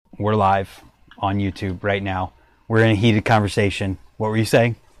We're live on YouTube right now. We're in a heated conversation. What were you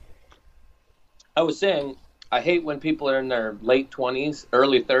saying? I was saying, I hate when people are in their late 20s,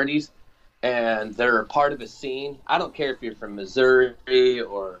 early 30s, and they're a part of a scene. I don't care if you're from Missouri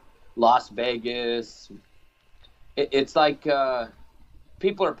or Las Vegas. It's like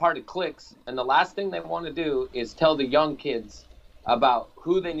people are part of cliques, and the last thing they want to do is tell the young kids about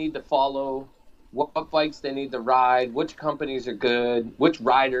who they need to follow, what bikes they need to ride, which companies are good, which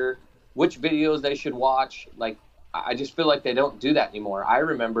rider, which videos they should watch. Like, I just feel like they don't do that anymore. I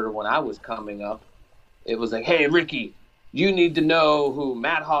remember when I was coming up, it was like, hey, Ricky, you need to know who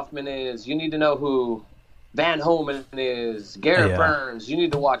Matt Hoffman is. You need to know who Van Homan is, Garrett Burns. You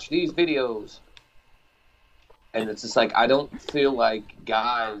need to watch these videos. And it's just like, I don't feel like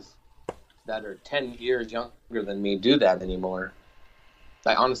guys that are 10 years younger than me do that anymore.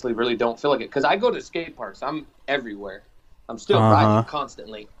 I honestly really don't feel like it. Because I go to skate parks. I'm everywhere. I'm still riding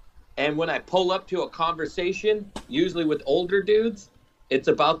constantly. And when I pull up to a conversation, usually with older dudes, it's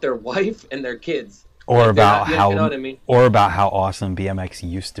about their wife and their kids. Or like about not, how, you know what I mean? Or about how awesome BMX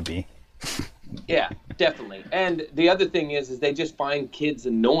used to be. Yeah, definitely. And the other thing is they just find kids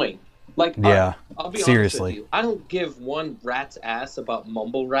annoying. Like, yeah, I'll be seriously. honest with you. I don't give one rat's ass about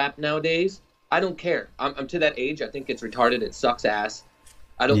mumble rap nowadays. I don't care. I'm to that age. I think it's retarded. It sucks ass.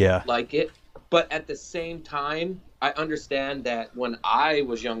 I don't like it. But at the same time, I understand that when I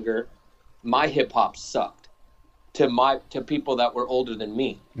was younger, my hip hop sucked to people that were older than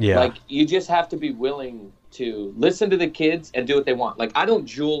me. Yeah. Like, you just have to be willing to listen to the kids and do what they want. Like, I don't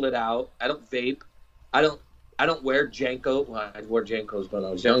jewel it out. I don't vape. I don't wear Janko. Well, I wore Jankos when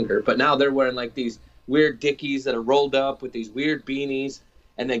I was younger, but now they're wearing like these weird Dickies that are rolled up with these weird beanies,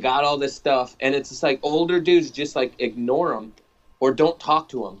 and they got all this stuff. And it's just like older dudes just like ignore them or don't talk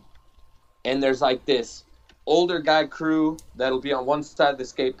to them. And there's like this older guy crew that'll be on one side of the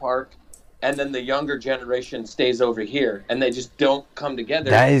skate park, and then the younger generation stays over here, and they just don't come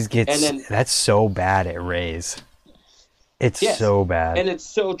together. That's so bad at Rays. It's so bad. And it's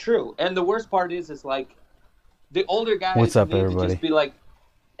so true. And the worst part is like, the older guys What's up, need everybody? to just be like,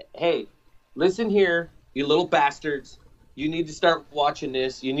 hey, listen here, you little bastards. You need to start watching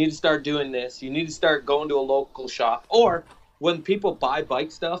this. You need to start doing this. You need to start going to a local shop. Or when people buy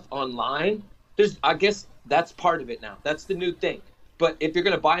bike stuff online, I guess that's part of it now. That's the new thing. But if you're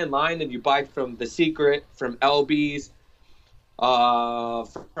going to buy online and you buy from The Secret, from LB's,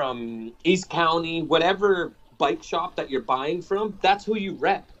 from East County, whatever bike shop that you're buying from, that's who you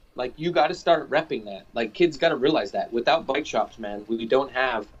rep. Like, you got to start repping that. Like, kids got to realize that. Without bike shops, man, we don't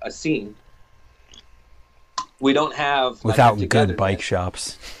have a scene. We don't have... Without good bike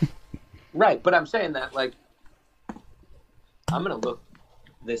shops. Right, but I'm saying that, like, I'm going to look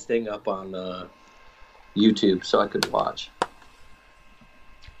this thing up on YouTube so I could watch.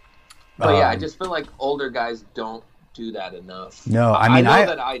 But yeah, I just feel like older guys don't do that enough. No, I mean, I know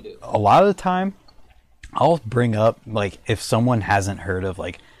that I do. A lot of the time, I'll bring up, like, if someone hasn't heard of,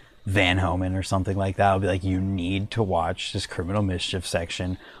 like, Van Homan or something like that, I'll be like, you need to watch this Criminal Mischief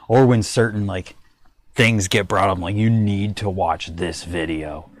section. Or when certain, like, things get brought up, like, you need to watch this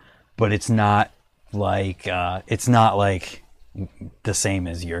video. But it's not like the same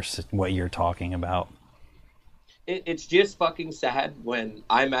as what you're talking about. It's just fucking sad when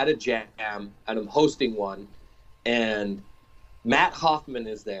I'm at a jam and I'm hosting one and Matt Hoffman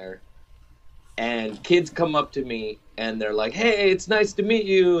is there and kids come up to me and they're like, hey, it's nice to meet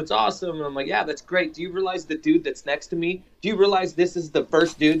you. It's awesome. And I'm like, yeah, that's great. Do you realize the dude that's next to me? Do you realize this is the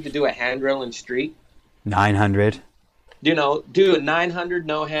first dude to do a handrail in street? 900. You know, do a 900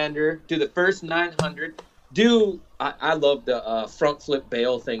 no-hander. Do the first 900. I love the front flip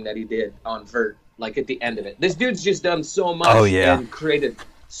bail thing that he did on vert. Like, at the end of it. This dude's just done so much and created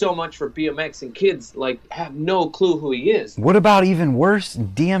so much for BMX, and kids, like, have no clue who he is. What about even worse?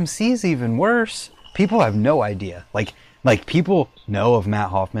 DMC's even worse. People have no idea. Like people know of Matt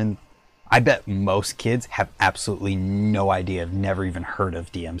Hoffman. I bet most kids have absolutely no idea, have never even heard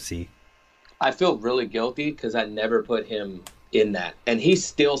of DMC. I feel really guilty because I never put him in that. And he's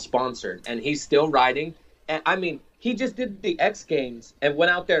still sponsored, and he's still riding. And, I mean... He just did the X Games and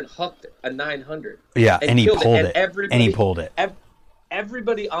went out there and hooked a 900. Yeah, and he pulled it. And he pulled it.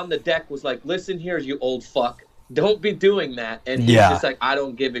 Everybody on the deck was like, listen here, you old fuck. Don't be doing that. And he's just like, I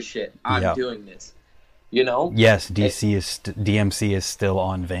don't give a shit. I'm doing this. You know? Yes, DMC is still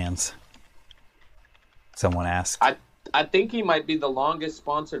on Vans. Someone asked. I think he might be the longest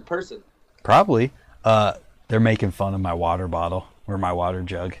sponsored person. Probably. They're making fun of my water bottle or my water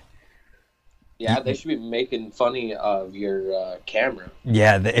jug. Yeah, they should be making funny of your camera.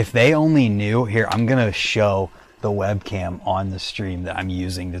 Yeah, if they only knew. Here, I'm going to show the webcam on the stream that I'm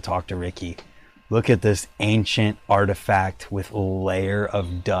using to talk to Ricky. Look at this ancient artifact with a layer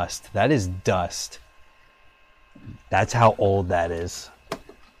of dust. That is dust. That's how old that is.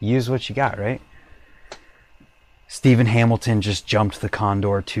 Use what you got, right? Stephen Hamilton just jumped the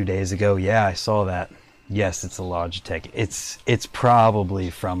Condor 2 days ago. Yeah, I saw that. Yes, it's a Logitech. It's probably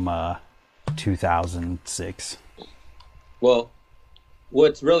from 2006. Well,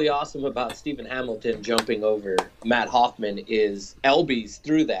 what's really awesome about Stephen Hamilton jumping over Matt Hoffman is Elby's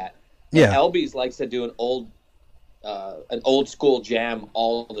through that. Yeah. Elby's likes to do an old school jam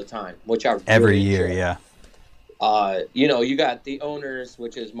all the time, which I every really year, enjoy. yeah. You got the owners,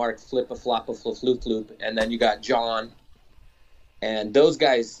 which is Mark Flippa Floppa Floop Floop, and then you got John, and those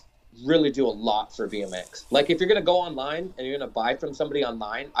guys really do a lot for BMX. Like if you're gonna go online and you're gonna buy from somebody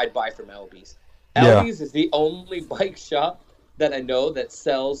online, I'd buy from Elby's. Yeah. Elby's is the only bike shop that I know that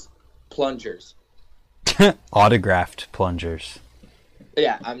sells plungers. Autographed plungers.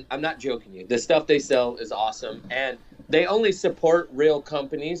 Yeah, I'm not joking you. The stuff they sell is awesome, and they only support real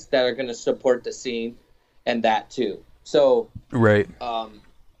companies that are going to support the scene, and that too. So, right.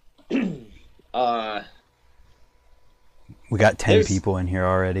 We got 10 people in here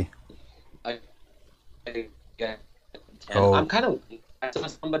already. Oh. I'm kind of. I saw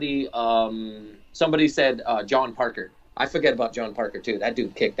somebody. Somebody said John Parker. I forget about John Parker too. That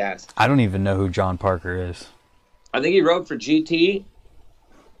dude kicked ass. I don't even know who John Parker is. I think he rode for GT.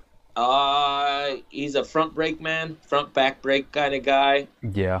 He's a front back brake kind of guy.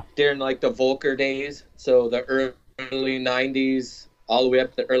 Yeah. During like the Volker days, so the early '90s, all the way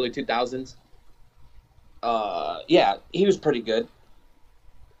up to the early 2000s. Yeah, he was pretty good.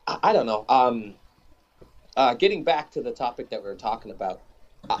 I don't know. Getting back to the topic that we were talking about,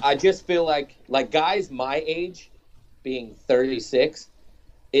 I just feel like guys my age, being 36,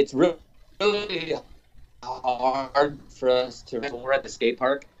 it's really hard for us to. When we're at the skate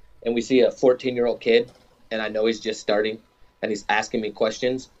park and we see a 14-year-old kid, and I know he's just starting, and he's asking me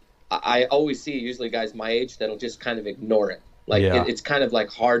questions. I always see usually guys my age that'll just kind of ignore it. Like it's kind of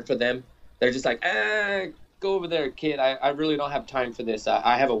like hard for them. They're just like, go over there, kid. I really don't have time for this.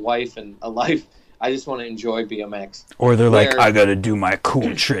 I have a wife and a life. I just want to enjoy BMX. Or they're like, I got to do my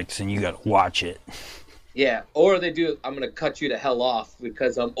cool tricks and you got to watch it. Yeah. Or they do, I'm going to cut you the hell off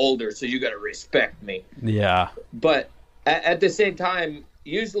because I'm older, so you got to respect me. Yeah. But at the same time,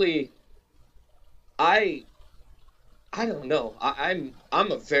 usually I don't know. I'm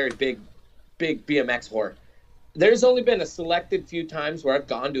a very big BMX whore. There's only been a selected few times where I've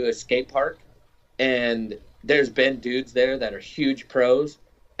gone to a skate park and there's been dudes there that are huge pros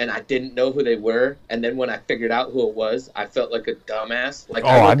and I didn't know who they were. And then when I figured out who it was, I felt like a dumbass. Like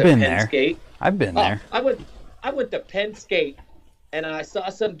I've been there. I've been there. I went to Penn Skate and I saw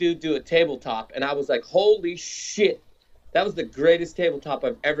some dude do a tabletop and I was like, holy shit. That was the greatest tabletop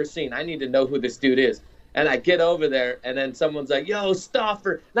I've ever seen. I need to know who this dude is. And I get over there, and then someone's like, yo,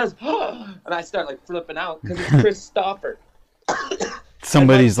 Stauffer. And and I start, like, flipping out because it's Chris Stauffer.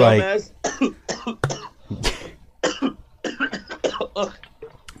 Somebody's like...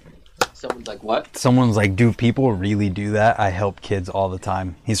 Someone's like, what? Someone's like, do people really do that? I help kids all the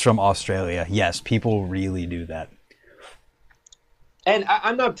time. He's from Australia. Yes, people really do that. And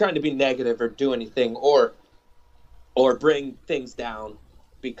I'm not trying to be negative or do anything or bring things down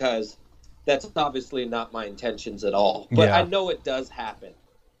because that's obviously not my intentions at all. But yeah. I know it does happen.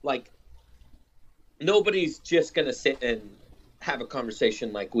 Like, nobody's just going to sit and have a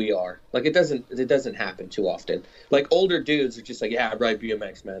conversation like we are. Like, it doesn't happen too often. Like, older dudes are just like, yeah, I ride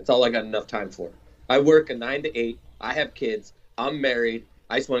BMX, man. It's all I got enough time for. I work a 9 to 8. I have kids. I'm married.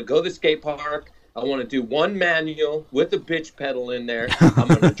 I just want to go to the skate park. I want to do one manual with a bitch pedal in there. I'm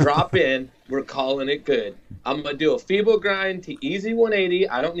going to drop in. We're calling it good. I'm going to do a feeble grind to easy 180.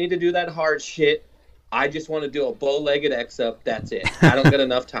 I don't need to do that hard shit. I just want to do a bow-legged X-up. That's it. I don't get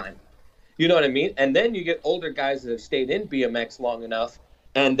enough time. You know what I mean? And then you get older guys that have stayed in BMX long enough,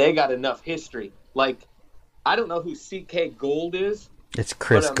 and they got enough history. Like, I don't know who CK Gold is. It's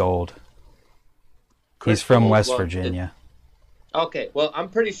Chris Gold. He's from West Virginia. Okay, well, I'm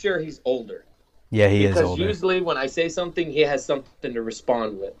pretty sure he's older. Yeah, he is older. Because usually when I say something, he has something to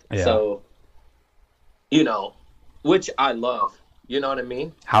respond with. Yeah. So, which I love. You know what I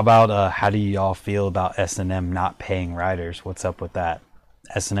mean? How about, how do y'all feel about S&M not paying riders? What's up with that?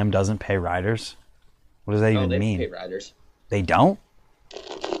 S&M doesn't pay riders? What does that even mean? They pay riders. They don't?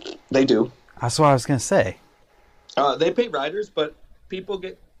 They do. That's what I was going to say. They pay riders, but people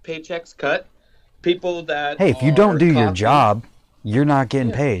get paychecks cut. People that Hey, if you don't do your job, you're not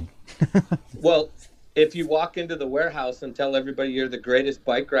getting paid. Well, if you walk into the warehouse and tell everybody you're the greatest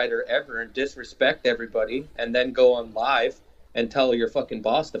bike rider ever and disrespect everybody and then go on live and tell your fucking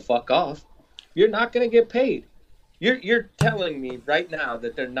boss to fuck off, you're not going to get paid. You're telling me right now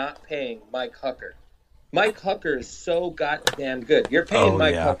that they're not paying Mike Hucker. Mike Hucker is so goddamn good. You're paying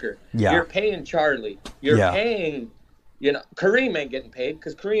Mike Hucker. Yeah. You're paying Charlie. You're paying, Kareem ain't getting paid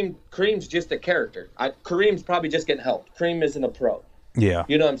because Kareem's just a character. Kareem's probably just getting helped. Kareem isn't a pro. Yeah.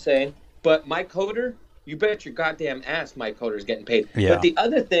 You know what I'm saying? But Mike Hoder, you bet your goddamn ass Mike Hoder's getting paid. Yeah. But the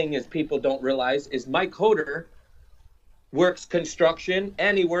other thing is people don't realize is Mike Hoder works construction,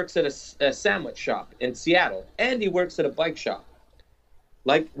 and he works at a sandwich shop in Seattle, and he works at a bike shop.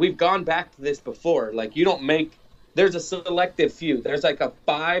 Like, we've gone back to this before. Like, there's a selective few. There's like a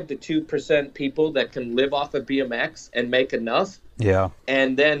 5 to 2% people that can live off of BMX and make enough. Yeah.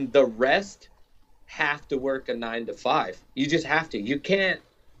 And then the rest have to work a 9 to 5. You just have to. You can't.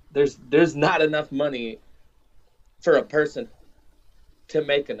 There's not enough money for a person to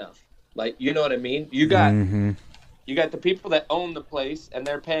make enough. Like, you know what I mean? You got the people that own the place and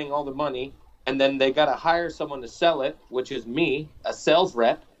they're paying all the money, and then they got to hire someone to sell it, which is me, a sales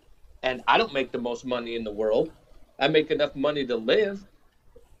rep, and I don't make the most money in the world. I make enough money to live.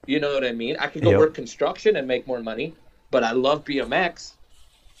 You know what I mean? I could go work construction and make more money, but I love BMX,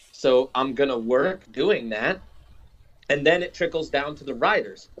 so I'm going to work doing that. And then it trickles down to the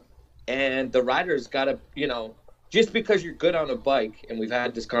riders. And the riders got to, just because you're good on a bike, and we've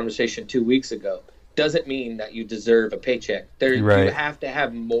had this conversation 2 weeks ago, doesn't mean that you deserve a paycheck. You have to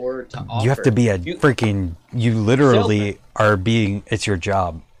have more to offer. You have to be you literally are being, it's your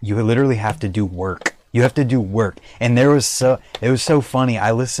job. You literally have to do work. You have to do work. And it was so funny.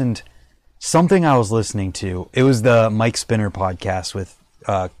 I was listening to, it was the Mike Spinner podcast with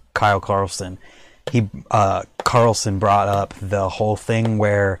Kyle Carlson. Carlson brought up the whole thing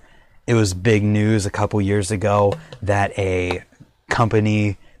where it was big news a couple years ago that a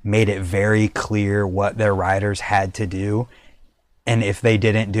company made it very clear what their riders had to do, and if they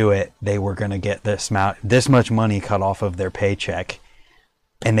didn't do it, they were going to get this much money cut off of their paycheck.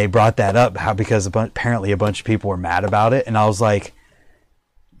 And they brought that up because apparently a bunch of people were mad about it, and I was like,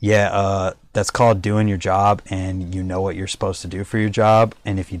 that's called doing your job, and you know what you're supposed to do for your job,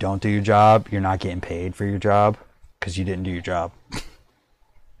 and if you don't do your job, you're not getting paid for your job because you didn't do your job.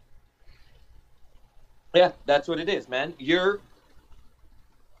 Yeah, that's what it is, man. You're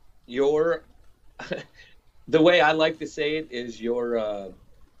the way I like to say it is you're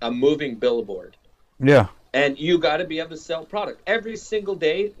a moving billboard. Yeah. And you got to be able to sell product every single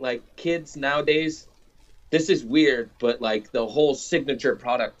day. Like, kids nowadays, this is weird, but like the whole signature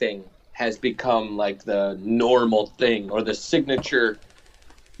product thing has become like the normal thing, or the signature,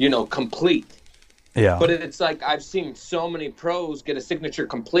 complete. Yeah. But it's like, I've seen so many pros get a signature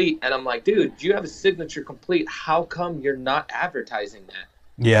complete, and I'm like, dude, you have a signature complete. How come you're not advertising that?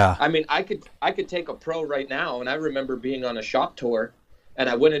 Yeah. I mean, I could take a pro right now, and I remember being on a shop tour, and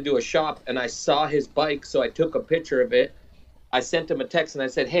I went into a shop, and I saw his bike, so I took a picture of it. I sent him a text, and I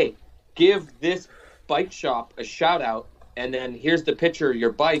said, hey, give this bike shop a shout-out, and then here's the picture of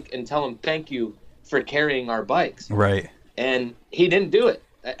your bike, and tell him thank you for carrying our bikes. Right. And he didn't do it.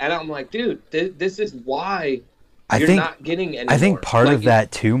 And I'm like, dude, this is why you're not getting any more. I think part of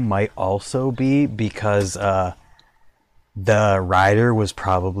that, too, might also be because the rider was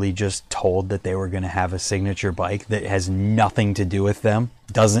probably just told that they were going to have a signature bike that has nothing to do with them,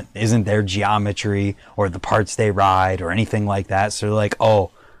 isn't their geometry or the parts they ride or anything like that. So they're like,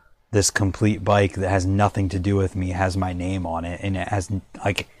 oh, this complete bike that has nothing to do with me has my name on it, and it has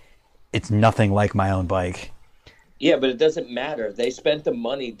it's nothing like my own bike. Yeah, but it doesn't matter. They spent the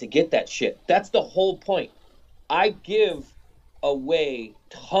money to get that shit. That's the whole point. I give away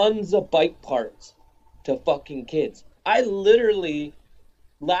tons of bike parts to fucking kids. I literally,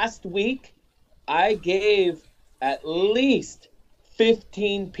 last week, I gave at least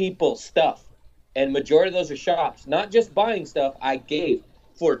 15 people stuff. And majority of those are shops. Not just buying stuff, I gave.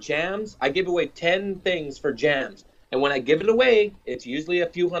 For jams, I give away 10 things for jams. And when I give it away, it's usually a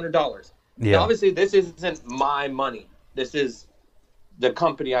few $100s. Yeah. Now, obviously, this isn't my money. This is the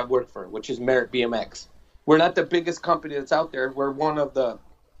company I work for, which is Merit BMX. We're not the biggest company that's out there. We're one of the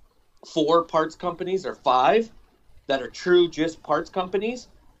 4 parts companies, or 5, that are true just parts companies,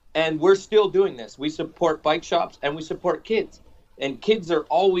 and we're still doing this. We support bike shops, and we support kids. And kids are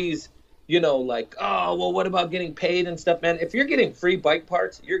always, like, oh, well, what about getting paid and stuff, man? If you're getting free bike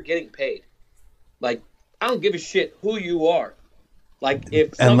parts, you're getting paid. Like, I don't give a shit who you are. Like,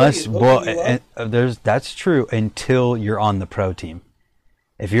 if that's true until you're on the pro team.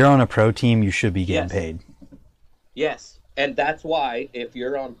 If you're on a pro team, you should be getting paid. Yes. And that's why if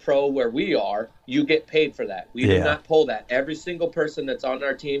you're on pro where we are, you get paid for that. We do not pull that. Every single person that's on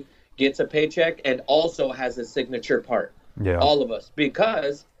our team gets a paycheck and also has a signature part. Yeah. All of us.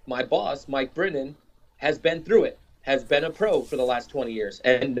 Because my boss, Mike Brennan, has been through it, has been a pro for the last 20 years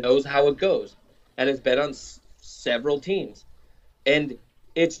and knows how it goes and has been on several teams. And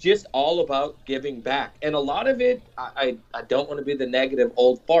it's just all about giving back. And a lot of it, I don't want to be the negative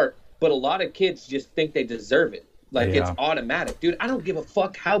old fart, but a lot of kids just think they deserve it. Like, it's automatic. Dude, I don't give a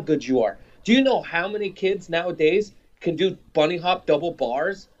fuck how good you are. Do you know how many kids nowadays can do bunny hop double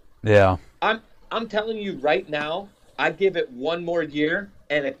bars? Yeah. I'm telling you right now, I give it one more year,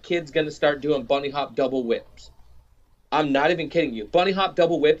 and a kid's going to start doing bunny hop double whips. I'm not even kidding you. Bunny hop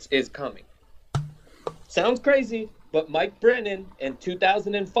double whips is coming. Sounds crazy, but Mike Brennan in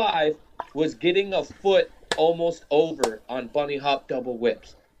 2005 was getting a foot almost over on bunny hop double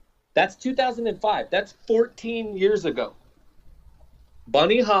whips. That's 2005. That's 14 years ago.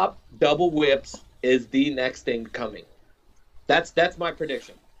 Bunny hop double whips is the next thing coming. That's my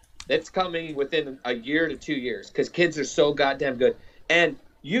prediction. It's coming within a year to 2 years because kids are so goddamn good. And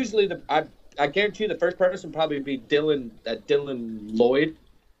usually, I guarantee you the first person probably be Dylan Lloyd.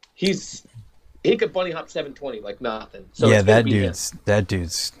 He could bunny hop 720 like nothing. So yeah, that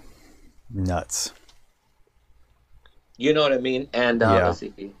dude's nuts. You know what I mean? And let's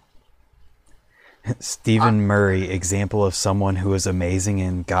see. Stephen Murray, example of someone who was amazing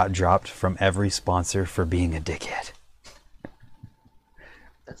and got dropped from every sponsor for being a dickhead.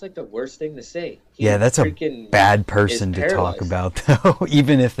 That's like the worst thing to say. That's a bad person to talk about, though.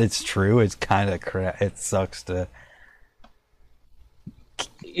 Even if it's true, it's kind of crap. It sucks to...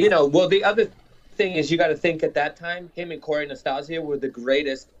 well, the other thing is you got to think at that time, him and Corey Anastasia were the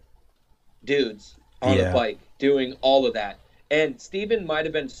greatest dudes on the bike doing all of that. And Steven might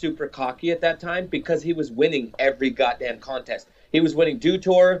have been super cocky at that time because he was winning every goddamn contest. He was winning Dew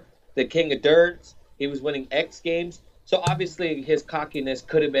Tour, the King of Dirts. He was winning X Games. So obviously his cockiness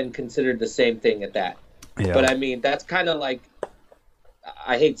could have been considered the same thing at that. Yeah. But I mean, that's kind of like,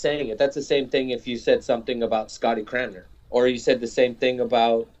 I hate saying it, that's the same thing if you said something about Scotty Cranmer. Or you said the same thing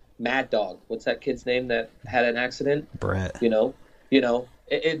about Mad Dog. What's that kid's name that had an accident? Brett.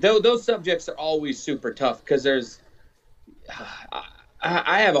 Those subjects are always super tough because there's...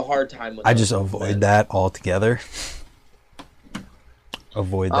 I have a hard time with I just avoid that altogether.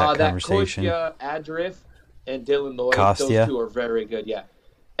 Avoid that conversation. Kostya Adrift and Dylan Lloyd, Kostya. Those two are very good, yeah.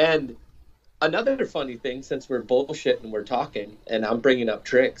 And another funny thing, since we're bullshitting and we're talking, and I'm bringing up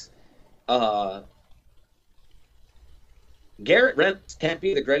tricks, Garrett Reynolds can't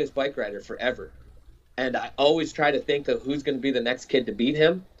be the greatest bike rider forever. And I always try to think of who's going to be the next kid to beat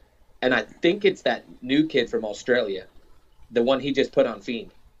him. And I think it's that new kid from Australia. The one he just put on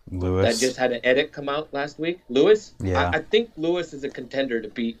Fiend. Lewis. That just had an edit come out last week. Lewis? Yeah. I think Lewis is a contender to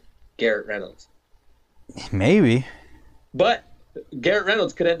beat Garrett Reynolds. Maybe. But Garrett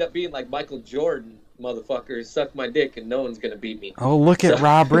Reynolds could end up being like Michael Jordan, motherfucker. Suck my dick and no one's going to beat me. Oh, look at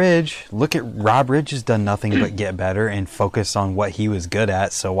Rob Ridge. Rob Ridge has done nothing but get better and focus on what he was good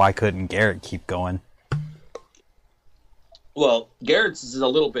at, so why couldn't Garrett keep going? Well, Garrett's is a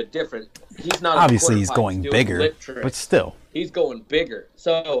little bit different. He's not obviously he's going bigger, but still. He's going bigger.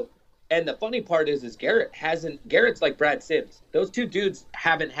 So, and the funny part is Garrett's like Brad Sims. Those two dudes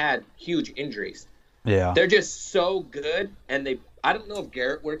haven't had huge injuries. Yeah. They're just so good, and I don't know if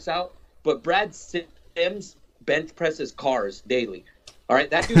Garrett works out, but Brad Sims bench presses cars daily. All right,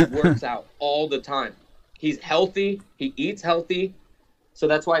 that dude works out all the time. He's healthy. He eats healthy. So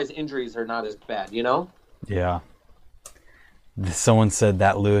that's why his injuries are not as bad, you know? Yeah. Someone said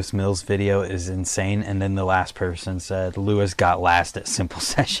that Lewis Mills video is insane, and then the last person said Lewis got last at Simple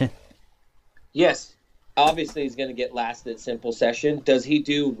Session. Yes. Obviously, he's going to get last at Simple Session. Does he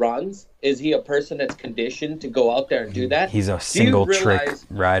do runs? Is he a person that's conditioned to go out there and do that? He's a single trick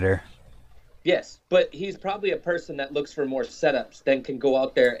rider. Yes, but he's probably a person that looks for more setups than can go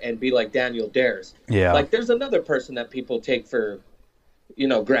out there and be like Daniel Dares. Yeah. Like, there's another person that people take for,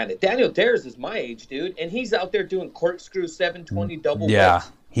 granted. Daniel Dares is my age, dude, and he's out there doing corkscrew 720 double whips. Yeah,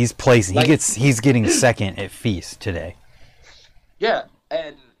 he's placing. He's getting second at Feast today. Yeah,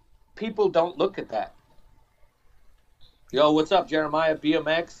 and people don't look at that. Yo, what's up, Jeremiah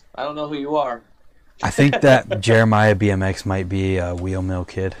BMX? I don't know who you are. I think that Jeremiah BMX might be a Wheel Mill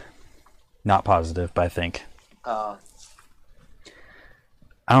kid. Not positive, but I think. I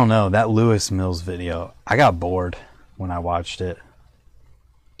don't know. That Lewis Mills video, I got bored when I watched it.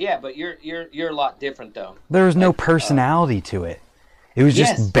 Yeah, but you're a lot different though. There was no personality to it. It was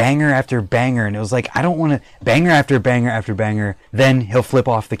just banger after banger, and it was like, I don't want to banger after banger after banger. Then he'll flip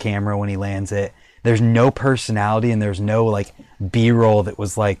off the camera when he lands it. there's no personality and there's no like B-roll that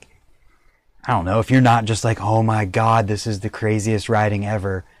was like, I don't know, if you're not just like, oh my God, this is the craziest riding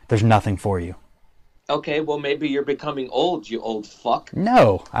ever, there's nothing for you. Okay, well, maybe you're becoming old, you old fuck.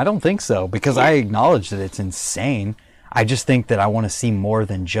 No, I don't think so, because I acknowledge that it's insane. I just think that I want to see more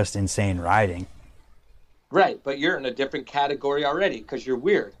than just insane riding. Right, but you're in a different category already because you're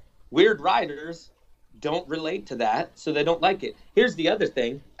weird. Weird riders don't relate to that, so they don't like it. Here's the other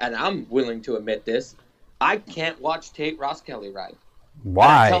thing, and I'm willing to admit this. I can't watch Tate Roskelley ride. Why?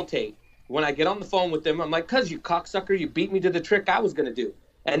 And I tell Tate, when I get on the phone with him, I'm like, cuz you cocksucker, you beat me to the trick I was going to do.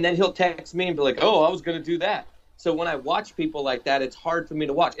 And then he'll text me and be like, oh, I was going to do that. So when I watch people like that, it's hard for me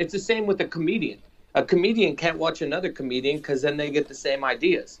to watch. It's the same with a comedian. A comedian can't watch another comedian because then they get the same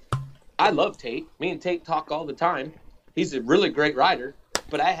ideas. I love Tate. Me and Tate talk all the time. He's a really great rider,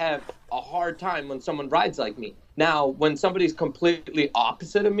 but I have a hard time when someone rides like me. Now, when somebody's completely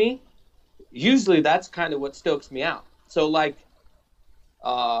opposite of me, usually that's kind of what stokes me out. So like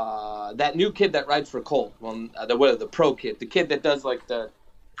that new kid that rides for Colt, the pro kid, the kid that does like the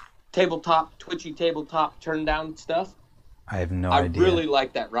twitchy tabletop turn down stuff. I have no idea. I really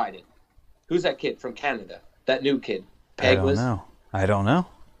like that riding. Who's that kid from Canada? That new kid. Pegless? I don't know.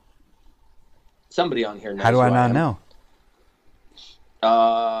 Somebody on here knows. How do I not know?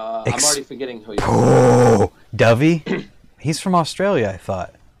 I'm already forgetting who he is. Oh, Dovey? He's from Australia, I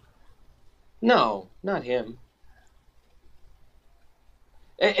thought. No, not him.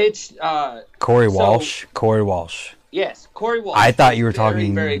 It's Corey Walsh. Corey Walsh. Yes, Corey Walsh. I thought you were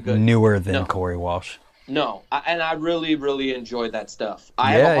talking very good. newer than Corey Walsh. No, and I really, really enjoy that stuff.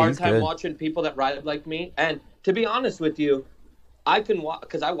 I have a hard time watching people that ride like me. And to be honest with you, I can watch,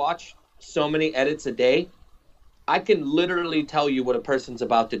 because I watch so many edits a day, I can literally tell you what a person's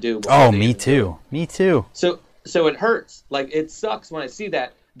about to do. Oh, me too. Me too. So it hurts. Like, it sucks when I see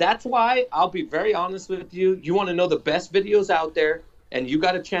that. That's why I'll be very honest with you. You want to know the best videos out there, and you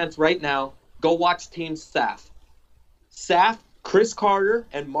got a chance right now, go watch Team Saf. Saf, Chris Carter,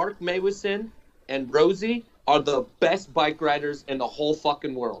 and Mark Mawison and Rosie are the best bike riders in the whole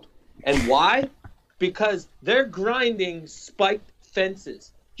fucking world. And why? Because they're grinding spiked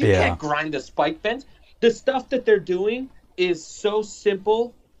fences. You can't grind a spike fence. The stuff that they're doing is so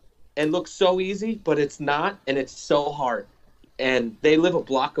simple and looks so easy, but it's not, and it's so hard. And they live a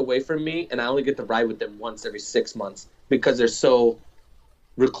block away from me, and I only get to ride with them once every 6 months because they're so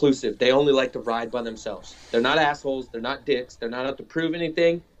reclusive. They only like to ride by themselves. They're not assholes. They're not dicks. They're not out to prove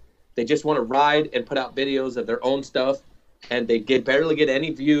anything. They just want to ride and put out videos of their own stuff, and they barely get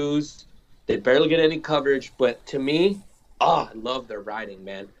any views. They barely get any coverage. But to me, I love their riding,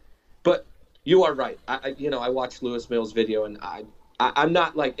 man. But you are right. I watched Lewis Mills' video, and I'm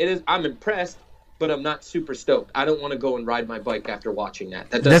not like it is. I'm impressed, but I'm not super stoked. I don't want to go and ride my bike after watching that.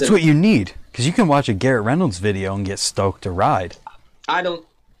 That's what you need, because you can watch a Garrett Reynolds video and get stoked to ride. I don't.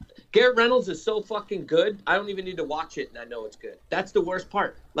 Garrett Reynolds is so fucking good. I don't even need to watch it, and I know it's good. That's the worst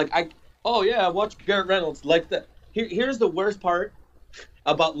part. Like I watch Garrett Reynolds. Like here's the worst part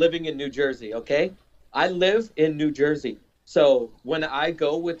about living in New Jersey. Okay, I live in New Jersey, so when I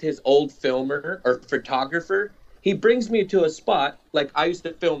go with his old filmer or photographer, he brings me to a spot. Like I used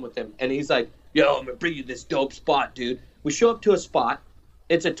to film with him, and he's like, "Yo, I'm gonna bring you this dope spot, dude." We show up to a spot.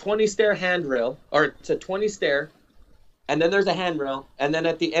 It's a 20-stair handrail, or it's a 20-stair. And then there's a handrail, and then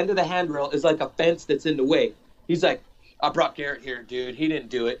at the end of the handrail is like a fence that's in the way. He's like, I brought Garrett here, dude. He didn't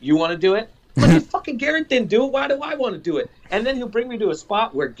do it. You want to do it? But if fucking Garrett didn't do it, why do I want to do it? And then he'll bring me to a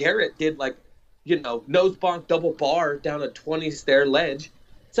spot where Garrett did like, nose bonk double bar down a 20-stair ledge.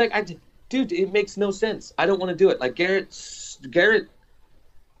 It's like, dude, it makes no sense. I don't want to do it. Like Garrett's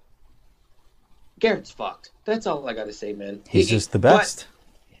fucked. That's all I got to say, man. He's just the best.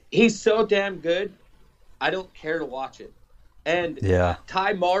 He's so damn good. I don't care to watch it. And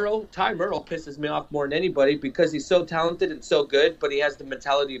Ty Morrow pisses me off more than anybody because he's so talented and so good, but he has the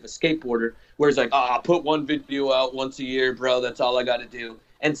mentality of a skateboarder where he's like, I'll put one video out once a year, bro. That's all I got to do.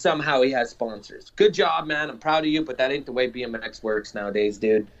 And somehow he has sponsors. Good job, man. I'm proud of you, but that ain't the way BMX works nowadays,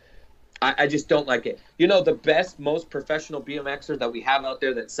 dude. I just don't like it. The best, most professional BMXer that we have out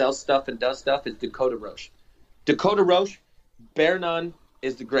there that sells stuff and does stuff is Dakota Roche. Dakota Roche, bear none,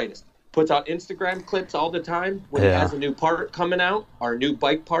 is the greatest. Puts out Instagram clips all the time when he has a new part coming out, or a new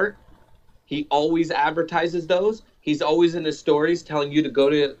bike part. He always advertises those. He's always in his stories telling you to go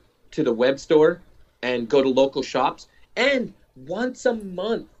to the web store and go to local shops. And once a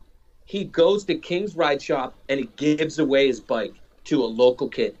month, he goes to King's Ride Shop and he gives away his bike to a local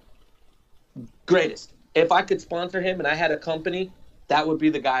kid. Greatest. If I could sponsor him and I had a company, that would be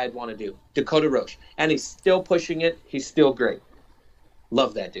the guy I'd want to do. Dakota Roche. And he's still pushing it. He's still great.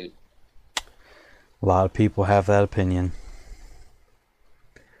 Love that dude. A lot of people have that opinion.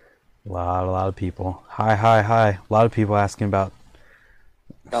 A lot of people. Hi. A lot of people asking about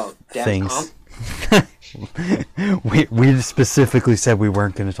things. we specifically said we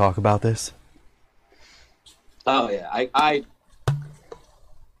weren't going to talk about this. Oh yeah,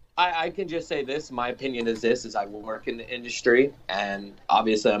 I can just say this. My opinion is this: is I work in the industry, and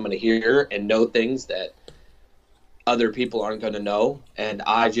obviously I'm going to hear and know things that other people aren't going to know, and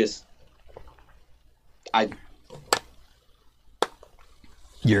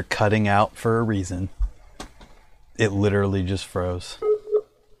You're cutting out for a reason. It literally just froze.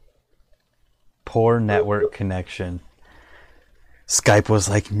 Poor network connection. Skype was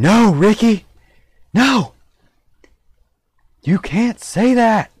like, "No, Ricky! No! You can't say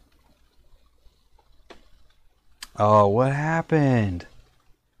that!" Oh, what happened?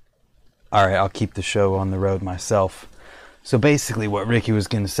 Alright, I'll keep the show on the road myself. So basically what Ricky was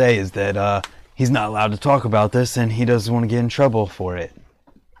going to say is that he's not allowed to talk about this and he doesn't want to get in trouble for it.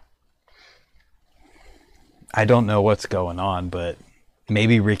 I don't know what's going on, but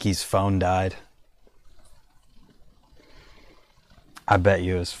maybe Ricky's phone died. I bet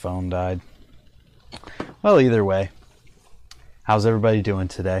you his phone died. Well, either way. How's everybody doing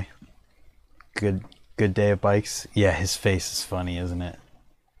today? Good day of bikes? Yeah, his face is funny, isn't it?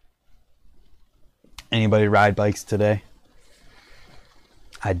 Anybody ride bikes today?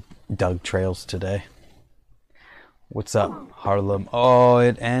 I dug trails today. What's up, Harlem? Oh,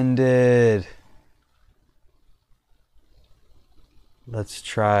 it ended. Let's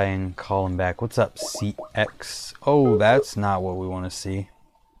try and call him back. What's up, CX? Oh, that's not what we want to see.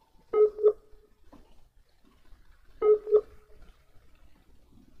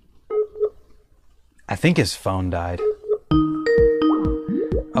 I think his phone died.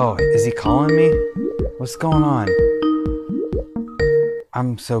 Oh, is he calling me? What's going on?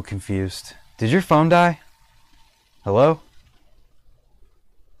 I'm so confused. Did your phone die? Hello?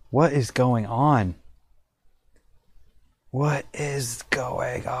 What is going on? What is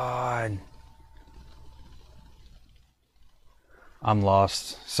going on? I'm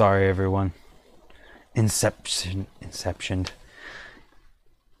lost. Sorry, everyone. Inceptioned.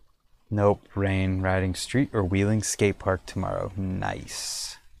 Nope. Rain, riding street, or wheeling skate park tomorrow.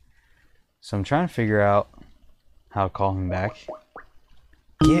 Nice. So I'm trying to figure out how to call him back.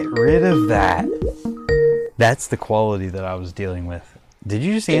 Get rid of that. That's the quality that I was dealing with. Did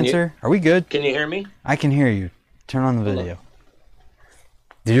you just answer? Are we good? Can you hear me? I can hear you. Turn on the video.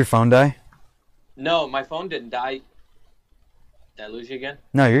 Did your phone die? No, my phone didn't die. Did I lose you again?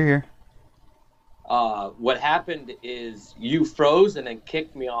 No, you're here. What happened is you froze and then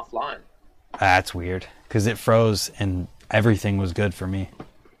kicked me offline. That's weird. Because it froze and everything was good for me.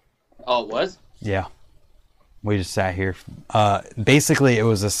 Oh, it was? Yeah. We just sat here. Basically, it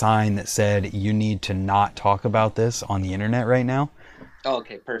was a sign that said, you need to not talk about this on the internet right now. Oh,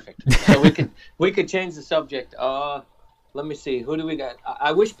 okay, perfect. So we could change the subject. Let me see. Who do we got?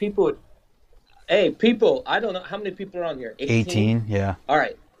 I wish people would. Hey, people! I don't know how many people are on here. 18, yeah. All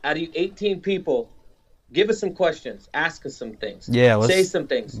right. Out of you 18 people, give us some questions. Ask us some things. Yeah. Say some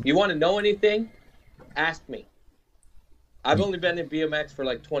things. You want to know anything? Ask me. I've only been in BMX for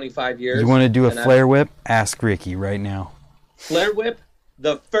like 25 years. You want to do a flare whip? Ask Ricky right now. Flare whip?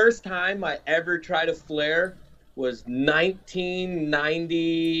 The first time I ever tried a flare was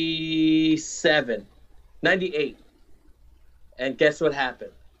 1997. 98. And guess what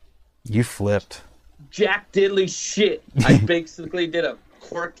happened? You flipped. Jack diddly shit. I basically did a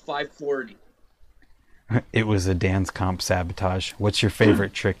corked 540. It was a dance comp sabotage. What's your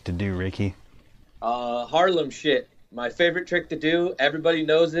favorite trick to do, Ricky? Harlem shit. My favorite trick to do, everybody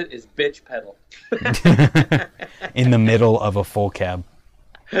knows it, is bitch pedal. In the middle of a full cab.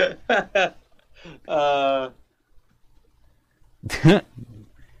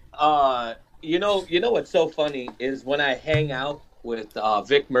 You know what's so funny is when I hang out with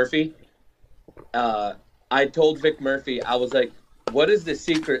Vic Murphy, I told Vic Murphy, I was like, what is the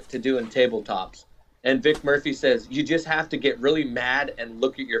secret to doing tabletops? And Vic Murphy says, you just have to get really mad and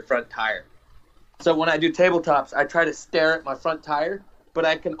look at your front tire. So when I do tabletops, I try to stare at my front tire, but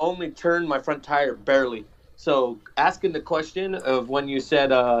I can only turn my front tire barely. So asking the question of when you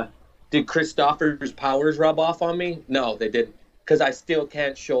said, did Christopher's powers rub off on me? No, they didn't, because I still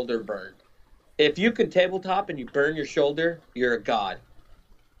can't shoulder burn. If you can tabletop and you burn your shoulder, you're a god.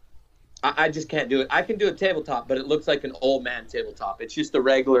 I just can't do it. I can do a tabletop, but it looks like an old man tabletop. It's just a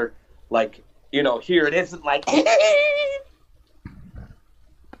regular, like, here it isn't like...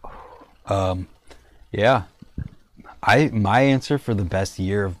 Yeah. My answer for the best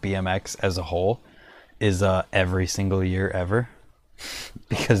year of BMX as a whole is every single year ever.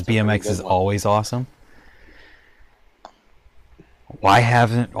 because That's a pretty BMX good is one. always awesome. Why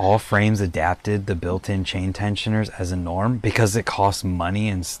haven't all frames adapted the built-in chain tensioners as a norm? Because it costs money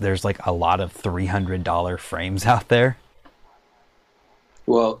and there's like a lot of $300 frames out there.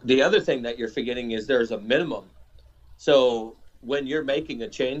 Well, the other thing that you're forgetting is there's a minimum. So when you're making a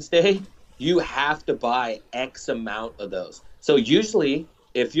chainstay, you have to buy X amount of those. So usually,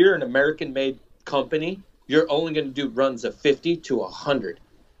 if you're an American-made company, you're only going to do runs of 50 to 100.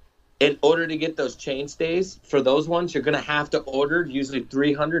 In order to get those chainstays, for those ones, you're going to have to order usually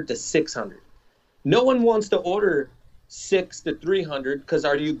 300 to 600. No one wants to order 6 to 300 because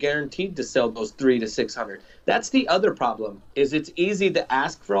are you guaranteed to sell those 3 to 600? That's the other problem. Is it's easy to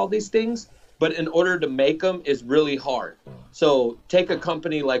ask for all these things, but in order to make them is really hard. So take a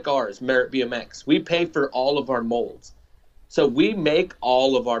company like ours, Merit BMX. We pay for all of our molds. So we make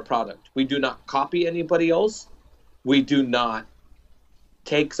all of our product. We do not copy anybody else. We do not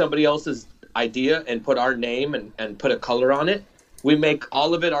take somebody else's idea and put our name and put a color on it. We make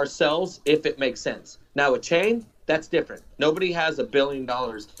all of it ourselves if it makes sense. Now a chain, that's different. Nobody has $1 billion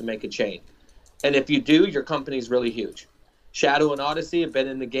to make a chain. And if you do, your company's really huge. Shadow and Odyssey have been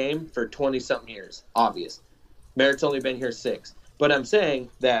in the game for 20-something years, obvious. Merit's only been here 6. But I'm saying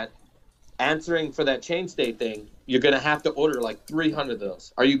that answering for that chainstay thing, you're going to have to order like 300 of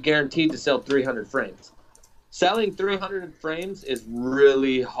those. Are you guaranteed to sell 300 frames? Selling 300 frames is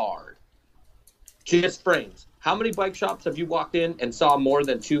really hard. Just frames. How many bike shops have you walked in and saw more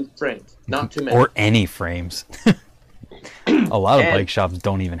than 2 frames? Not too many. Or any frames. A lot of And- bike shops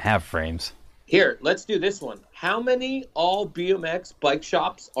don't even have frames. Here, let's do this one. How many all BMX bike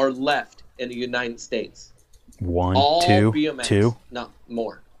shops are left in the United States? One, All two, BMX. two. No,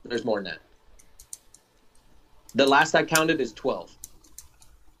 more. There's more than that. The last I counted is 12.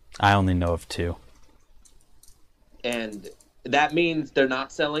 I only know of 2. And that means they're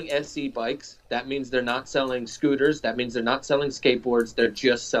not selling SC bikes. That means they're not selling scooters. That means they're not selling skateboards. They're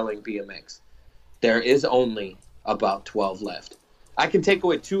just selling BMX. There is only about 12 left. I can take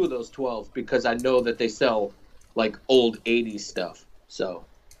away 2 of those 12 because I know that they sell like old 80s stuff. So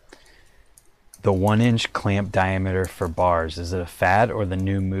The 1-inch clamp diameter for bars, is it a fad or the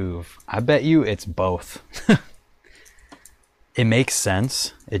new move? I bet you it's both. It makes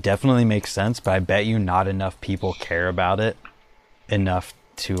sense. It definitely makes sense, but I bet you not enough people care about it enough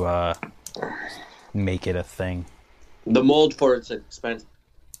to make it a thing. the mold for it's expensive.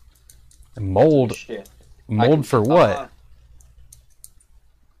 Mold Shit. mold for what?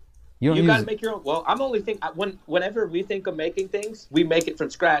 You don't You use got to make your own. Well, I'm only think whenever we think of making things, we make it from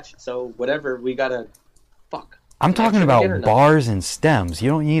scratch. So whatever we gotta, fuck. I'm talking Actually, about internet. bars and stems. You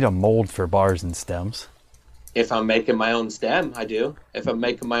don't need a mold for bars and stems. If I'm making my own stem, I do. If I'm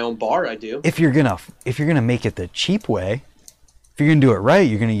making my own bar, I do. If you're gonna make it the cheap way, if you're gonna do it right,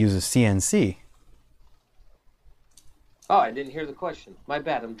 you're gonna use a CNC. Oh, I didn't hear the question. My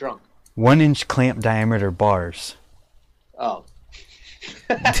bad. I'm drunk. 1-inch clamp diameter bars. Oh.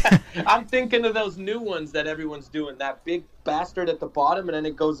 I'm thinking of those new ones that everyone's doing. That big bastard at the bottom, and then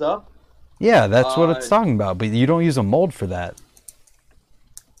it goes up. Yeah, that's what it's talking about. But you don't use a mold for that.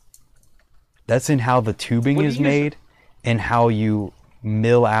 That's in how the tubing What do is you use? made and how you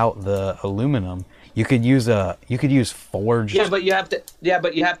mill out the aluminum. You could use forged. Yeah, but you have to. Yeah,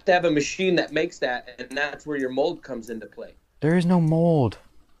 but you have to have a machine that makes that, and that's where your mold comes into play. There is no mold.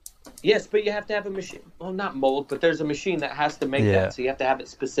 Yes, but you have to have a machine. Well, not mold, but there's a machine that has to make Yeah. that, so you have to have it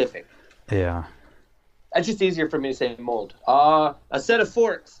specific. Yeah. It's just easier for me to say mold. A set of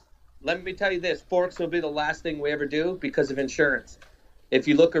forks. Let me tell you this: forks will be the last thing we ever do because of insurance. If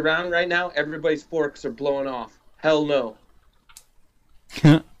you look around right now, everybody's forks are blowing off. Hell no.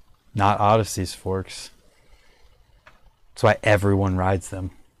 Not Odyssey's forks. That's why everyone rides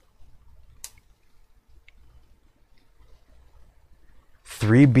them.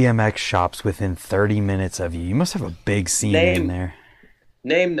 3 BMX shops within 30 minutes of you. You must have a big scene Name. in there.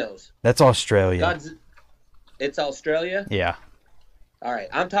 Name those. That's Australia. God's. It's Australia. Yeah. All right,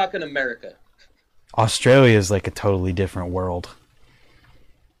 I'm talking America. Australia is like a totally different world.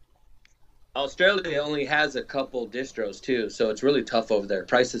 Australia only has a couple distros too, so it's really tough over there.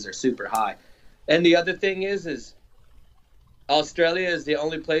 Prices are super high. And the other thing is Australia is the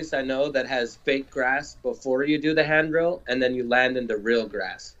only place I know that has fake grass before you do the handrail, and then you land into real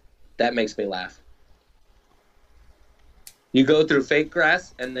grass. That makes me laugh. You go through fake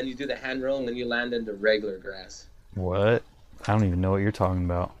grass, and then you do the handrail, and then you land into regular grass. What? I don't even know what you're talking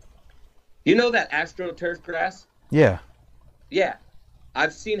about. You know that AstroTurf grass? Yeah. Yeah.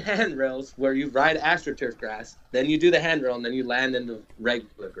 I've seen handrails where you ride AstroTurf grass, then you do the handrail, and then you land into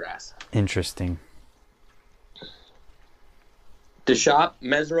regular grass. Interesting. The shop,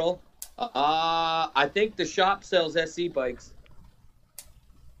 Meserol. I think the shop sells SC bikes.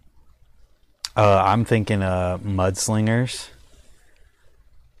 I'm thinking Mudslingers.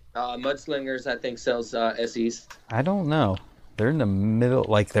 Mudslingers, I think, sells SEs. I don't know. They're in the middle,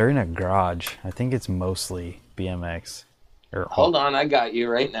 like they're in a garage. I think it's mostly BMX. Hold on, I got you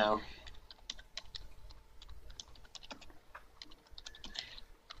right now.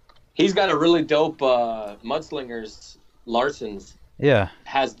 He's got a really dope Mudslingers. Larson's. Yeah.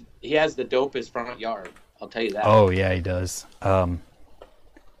 He has the dopest front yard. I'll tell you that. Oh yeah, he does.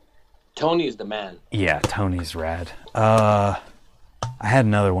 Tony is the man. Yeah, Tony's rad. I had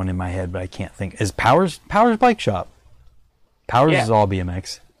another one in my head, but I can't think. Is Powers Bike Shop? Powers is all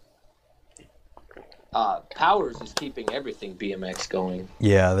BMX. Powers is keeping everything BMX going.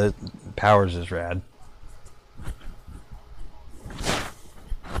 Yeah, the Powers is rad.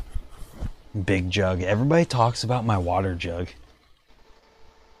 Big jug. Everybody talks about my water jug.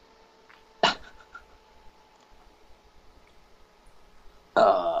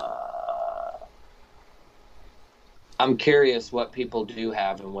 I'm curious what people do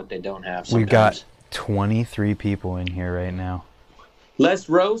have and what they don't have sometimes. We've got 23 people in here right now. Les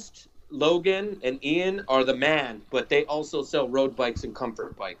Roast, Logan, and Ian are the man, but they also sell road bikes and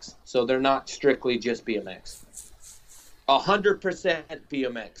comfort bikes. So they're not strictly just BMX. 100%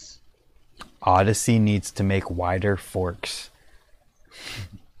 BMX. Odyssey needs to make wider forks.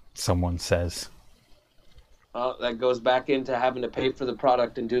 Someone says. That goes back into having to pay for the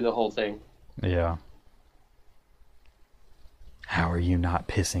product and do the whole thing. Yeah. How are you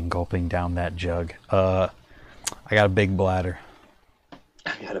not gulping down that jug? I got a big bladder.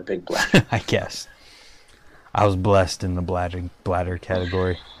 I got a big bladder. I guess. I was blessed in the bladder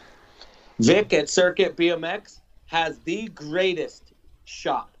category. Vic at Circuit BMX has the greatest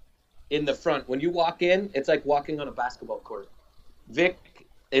shop in the front. When you walk in, it's like walking on a basketball court. Vic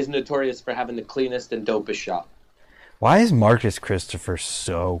is notorious for having the cleanest and dopest shop. Why is Marcus Christopher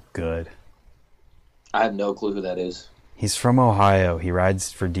so good? I have no clue who that is. He's from Ohio. He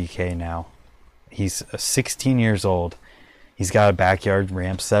rides for DK now. He's 16 years old. He's got a backyard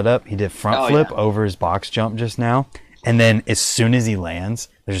ramp set up. He did front flip over his box jump just now. And then as soon as he lands,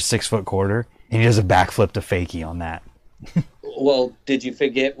 there's a 6-foot quarter, and he does a backflip to fakie on that. Well, did you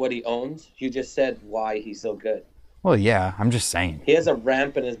forget what he owns? You just said why he's so good. Well, yeah, I'm just saying. He has a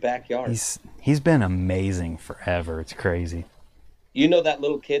ramp in his backyard. He's been amazing forever. It's crazy. You know that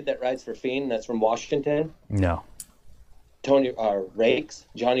little kid that rides for Fiend that's from Washington? No. Johnny Rakes.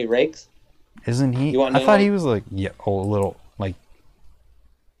 Isn't he? I thought he was like a little like.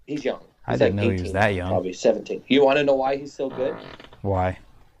 He's young. I didn't know he was that young. Probably 17. You want to know why he's so good? Why?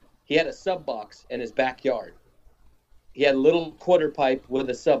 He had a sub box in his backyard. He had a little quarter pipe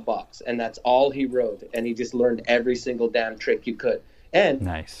with a sub box, and that's all he rode. And he just learned every single damn trick you could. And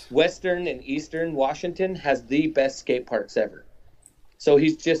nice. Western and Eastern Washington has the best skate parks ever. So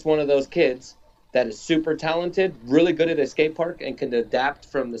he's just one of those kids that is super talented, really good at a skate park, and can adapt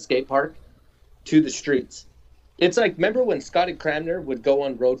from the skate park to the streets. It's like, remember when Scotty Cramner would go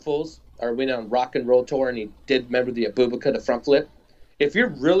on Roadfuls or went on Rock and Roll Tour and he did, remember the Abubakar, the front flip? If you're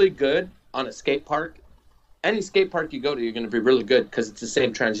really good on a skate park, any skate park you go to, you're going to be really good because it's the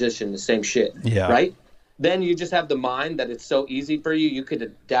same transition, the same shit, right? Then you just have the mind that it's so easy for you, you could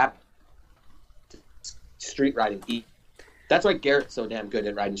adapt to street riding. That's why Garrett's so damn good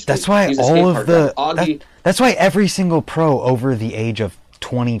at riding street. That's why that's why every single pro over the age of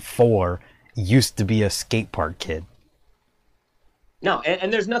 24 used to be a skate park kid. No,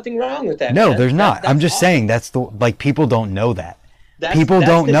 and there's nothing wrong with that. No, man. there's not. I'm just saying people don't know that. People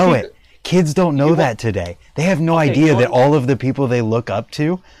don't know it. Kids don't know that today. They have no idea that all of the people they look up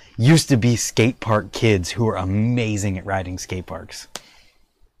to used to be skate park kids who are amazing at riding skate parks.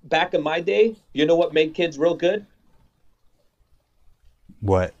 Back in my day, you know what made kids real good?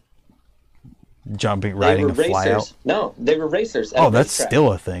 What? Riding a fly out? No, they were racers. Oh, that's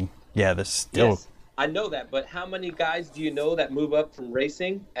still a thing. Yeah, that's still. Yes, I know that, but how many guys do you know that move up from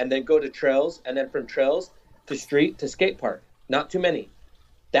racing and then go to trails and then from trails to street to skate park? Not too many.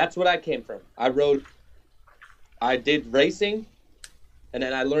 That's what I came from. I did racing, and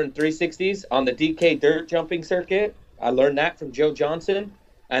then I learned 360s on the DK dirt jumping circuit. I learned that from Joe Johnson,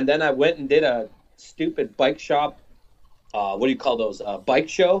 and then I went and did a stupid bike shop. What do you call those? Bike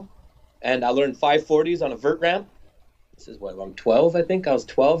show. And I learned 540s on a vert ramp. This is what, I'm 12, I think. I was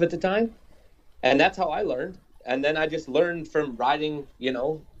 12 at the time. And that's how I learned. And then I just learned from riding,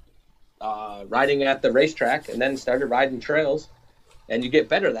 riding at the racetrack, and then started riding trails. And you get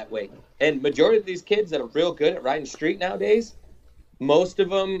better that way. And majority of these kids that are real good at riding street nowadays, most of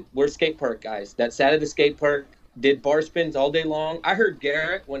them were skate park guys that sat at the skate park did bar spins all day long. I heard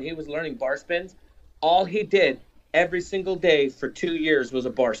Garrett, when he was learning bar spins, all he did every single day for 2 years was a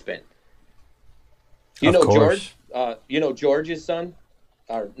bar spin. You Of know course. George? You know George's son?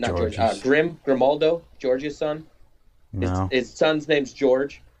 Or not George, George's. Grimaldo, George's son. No. His son's name's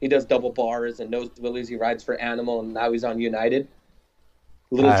George. He does double bars and nose willies. He rides for Animal, and now he's on United.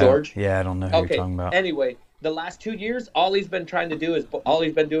 Little George. Yeah, I don't know who you're talking about. Anyway, the last 2 years, all he's been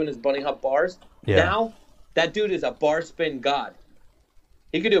doing is bunny hop bars. Yeah. Now, that dude is a bar spin god.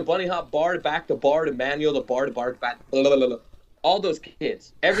 He could do a bunny hop bar to bar to manual to bar back. Blah, blah, blah, blah. All those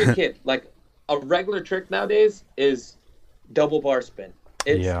kids, every kid, like a regular trick nowadays is double bar spin.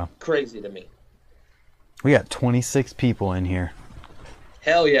 It's crazy to me. We got 26 people in here.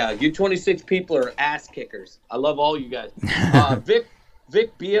 Hell yeah, you 26 people are ass kickers. I love all you guys.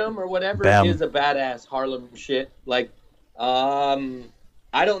 Vic Beam or whatever is a badass Harlem shit. Like, I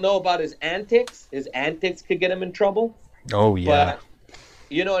don't know about his antics. His antics could get him in trouble. Oh, yeah. But,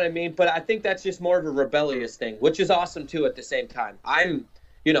 you know what I mean? But I think that's just more of a rebellious thing, which is awesome, too, at the same time. I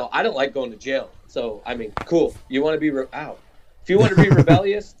don't like going to jail. So, I mean, cool. You want to be If you want to be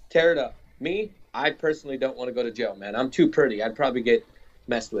rebellious, tear it up. Me, I personally don't want to go to jail, man. I'm too pretty. I'd probably get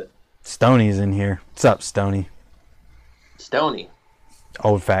messed with. Stoney's in here. What's up, Stoney? Stoney.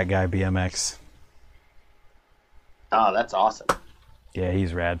 Old fat guy BMX. Oh, that's awesome. Yeah,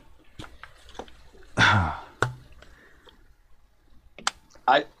 he's rad.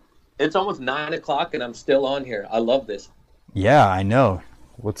 It's almost 9 o'clock and I'm still on here. I love this. Yeah, I know.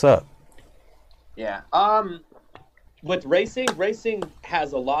 What's up? Yeah. With racing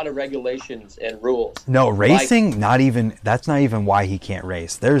has a lot of regulations and rules. No, racing, that's not even why he can't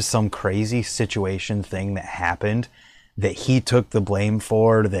race. There's some crazy situation thing that happened that he took the blame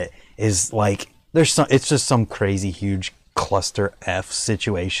for that is like, it's just some crazy huge cluster F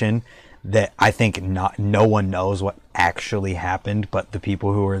situation that I think no one knows what actually happened but the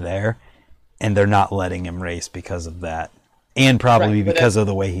people who were there, and they're not letting him race because of that. And probably because of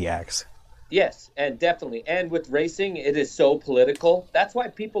the way he acts. Yes, and definitely. And with racing, it is so political. That's why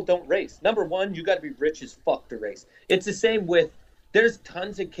people don't race. Number one, you got to be rich as fuck to race. It's the same with, there's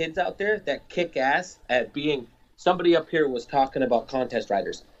tons of kids out there that kick ass at being, somebody up here was talking about contest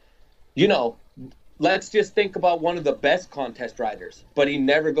riders. You know, let's just think about one of the best contest riders, but he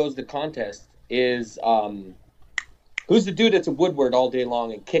never goes to contest, is, who's the dude that's a Woodward all day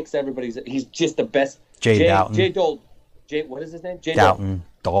long and kicks everybody's, he's just the best. Jay Dalton. What is his name? Jay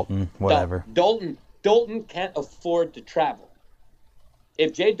Dalton, whatever. Dalton can't afford to travel.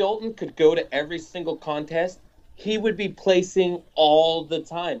 If Jay Dalton could go to every single contest, he would be placing all the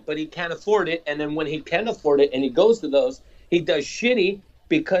time. But he can't afford it, and then when he can afford it and he goes to those, he does shitty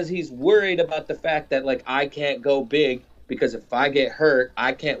because he's worried about the fact that, like, I can't go big because if I get hurt,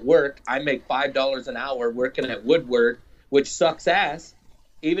 I can't work. I make $5 an hour working at Woodward, which sucks ass.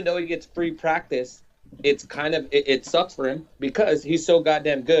 Even though he gets free practice, it's kind of, it sucks for him because he's so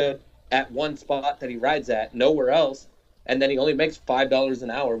goddamn good at one spot that he rides at, nowhere else, and then he only makes $5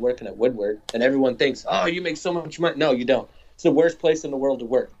 an hour working at Woodward, and everyone thinks, oh, you make so much money. No, you don't. It's the worst place in the world to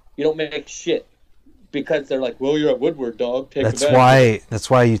work. You don't make shit because they're like, well, you're at Woodward, dog. That's why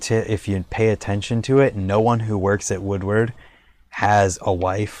if you pay attention to it, no one who works at Woodward has a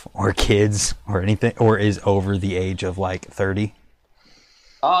wife or kids or anything, or is over the age of like 30.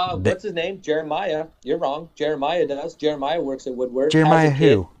 What's his name? Jeremiah. You're wrong. Jeremiah does. Jeremiah works at Woodward. Jeremiah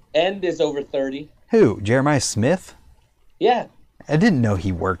who? And is over 30. Who? Jeremiah Smith? Yeah. I didn't know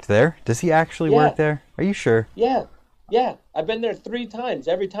he worked there. Does he actually work there? Are you sure? Yeah. Yeah. I've been there 3 times.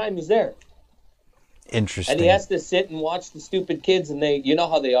 Every time he's there. Interesting. And he has to sit and watch the stupid kids, and you know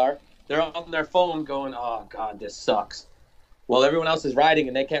how they are. They're on their phone going, oh, God, this sucks. Well, everyone else is riding,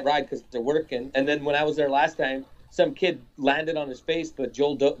 and they can't ride because they're working. And then when I was there last time, some kid landed on his face, but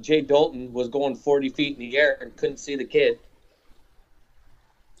Jay Dalton was going 40 feet in the air and couldn't see the kid.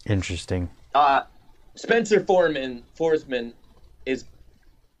 Interesting. Spencer Forsman is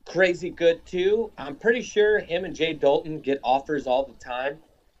crazy good, too. I'm pretty sure him and Jay Dalton get offers all the time,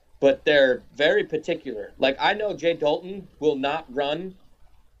 but they're very particular. Like, I know Jay Dalton will not run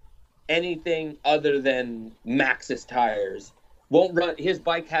anything other than Maxxis tires. Won't run. His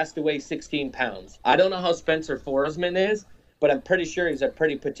bike has to weigh 16 pounds. I don't know how Spencer Forsman is, but I'm pretty sure he's a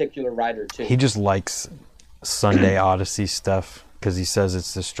pretty particular rider too. He just likes Sunday Odyssey stuff because he says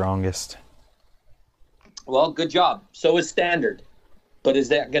it's the strongest. Well, good job. So is Standard. But is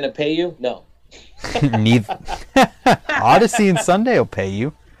that going to pay you? No. Neither. Odyssey and Sunday will pay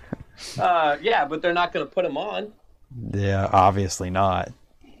you. Yeah, but they're not going to put him on. Yeah, obviously not.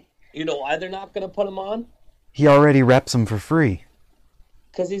 You know why they're not going to put him on? He already reps them for free.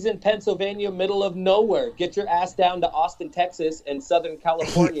 Because he's in Pennsylvania, middle of nowhere. Get your ass down to Austin, Texas, and Southern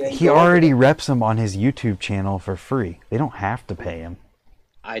California. He already reps them on his YouTube channel for free. They don't have to pay him.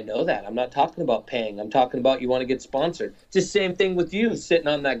 I know that. I'm not talking about paying. I'm talking about you want to get sponsored. It's the same thing with you sitting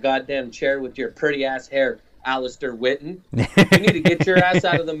on that goddamn chair with your pretty ass hair, Alistair Witten. You need to get your ass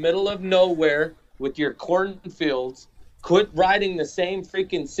out of the middle of nowhere with your cornfields. Quit riding the same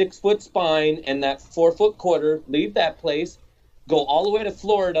freaking 6-foot spine and that 4-foot quarter. Leave that place. Go all the way to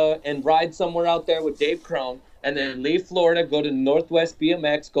Florida and ride somewhere out there with Dave Crone, and then leave Florida, go to Northwest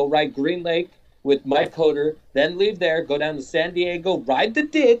BMX, go ride Green Lake with Mike Hoder, then leave there, go down to San Diego, ride the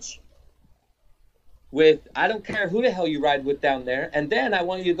ditch with, I don't care who the hell you ride with down there, and then I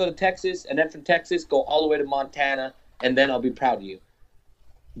want you to go to Texas, and then from Texas, go all the way to Montana, and then I'll be proud of you.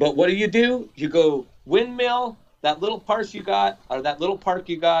 But what do? You go windmill, that little park you got,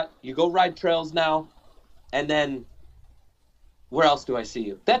 you go ride trails now, and then where else do I see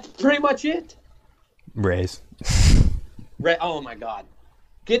you? That's pretty much it. Rays. Oh, my God.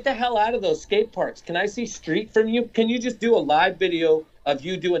 Get the hell out of those skate parks. Can I see street from you? Can you just do a live video of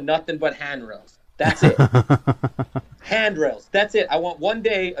you doing nothing but handrails? That's it. Handrails. That's it. I want one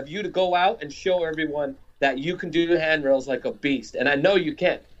day of you to go out and show everyone that you can do handrails like a beast. And I know you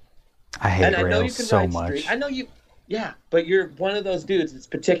can. I hate rails so much. Street. I know you... Yeah, but you're one of those dudes that's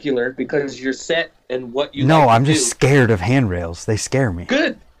particular because you're set in what you No, like I'm to just do. scared of handrails. They scare me.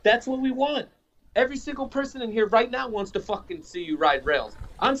 Good. That's what we want. Every single person in here right now wants to fucking see you ride rails.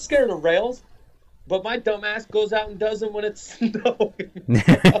 I'm scared of rails, but my dumbass goes out and does them when it's snowing.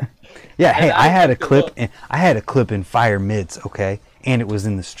 Yeah, hey, I had a clip in Fire Mids, okay? And it was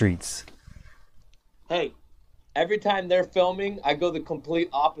in the streets. Hey, every time they're filming, I go the complete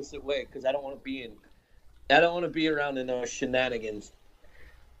opposite way because I don't want to be around in those shenanigans.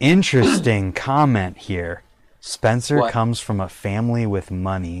 Interesting comment here. Spencer What? comes from a family with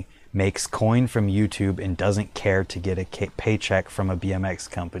money, makes coin from YouTube, and doesn't care to get a paycheck from a BMX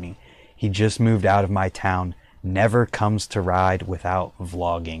company. He just moved out of my town, never comes to ride without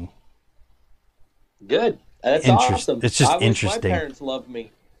vlogging. Good. That's awesome. It's just I wish interesting. my parents loved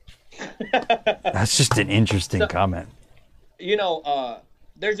me. That's just an interesting comment. You know,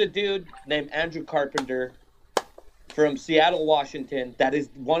 there's a dude named Andrew Carpenter from Seattle, Washington, that is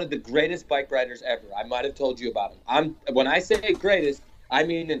one of the greatest bike riders ever. I might have told you about him. When I say greatest, I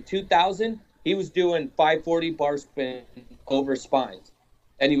mean in 2000, he was doing 540 bar spin over spines,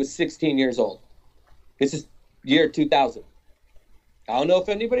 and he was 16 years old. This is year 2000. I don't know if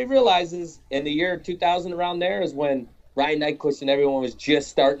anybody realizes in the year 2000 around there is when Ryan Nyquist and everyone was just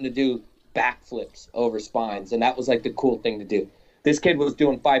starting to do backflips over spines, and that was like the cool thing to do. This kid was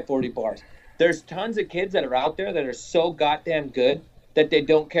doing 540 bars. There's tons of kids that are out there that are so goddamn good that they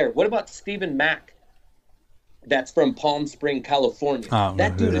don't care. What about Stephen Mack? That's from Palm Spring, California.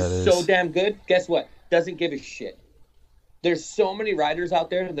 That dude is so damn good. Guess what? Doesn't give a shit. There's so many riders out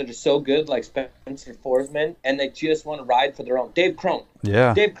there that are so good, like Spencer Forsman, and they just want to ride for their own. Dave Crone.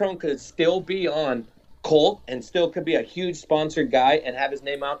 Yeah. Dave Crone could still be on Colt and still could be a huge sponsored guy and have his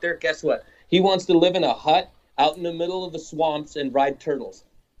name out there. Guess what? He wants to live in a hut out in the middle of the swamps and ride turtles.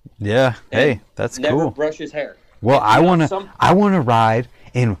 Yeah. Hey, that's never cool. Brush his hair. Well, I want to ride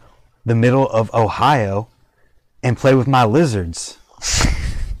in the middle of Ohio and play with my lizards.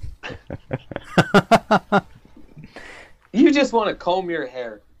 You just want to comb your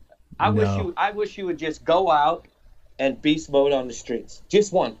hair. I wish you would just go out and beast mode on the streets.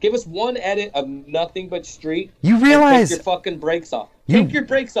 Just one. Give us one edit of nothing but street. You realize take your fucking brakes off. Take your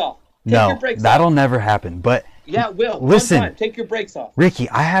brakes off. That'll never happen. But yeah, it will. Listen, one time, take your brakes off. Ricky,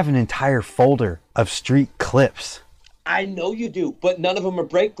 I have an entire folder of street clips. I know you do, but none of them are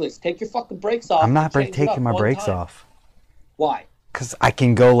brakeless. Take your fucking brakes off. I'm not taking my brakes off. Why? Because I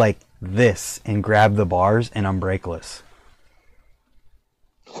can go like this and grab the bars and I'm brakeless.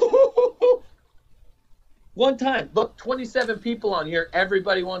 One time. Look, 27 people on here.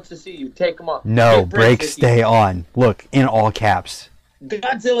 Everybody wants to see you. Take them off. No, brakes stay on. Look, in all caps.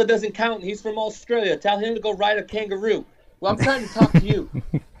 Godzilla doesn't count. He's from Australia. Tell him to go ride a kangaroo. Well, I'm trying to talk to you.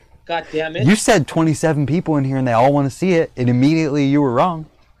 God damn it. You said 27 people in here and they all want to see it, and immediately you were wrong.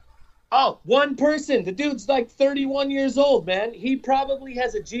 Oh, one person. The dude's like 31 years old, man. He probably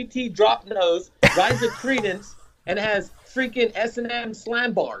has a GT drop nose, rides a Credence, and has freaking S&M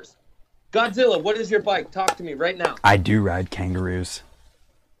slam bars. Godzilla, what is your bike? Talk to me right now. I do ride kangaroos.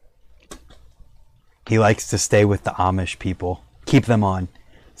 He likes to stay with the Amish people. Keep them on.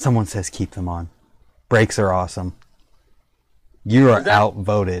 Someone says keep them on. Brakes are awesome. You are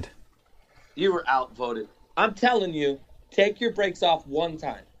outvoted. You were outvoted. I'm telling you, take your brakes off one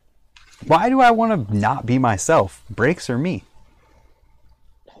time. Why do I want to not be myself? Brakes are me.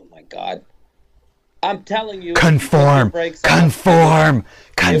 God. I'm telling you. Conform to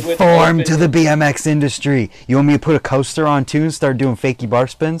the BMX industry. You want me to put a coaster on too and start doing fakey bar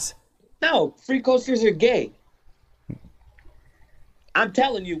spins? No, free coasters are gay. I'm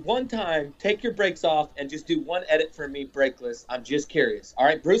telling you, one time, take your brakes off and just do one edit for me, brakeless. I'm just curious. All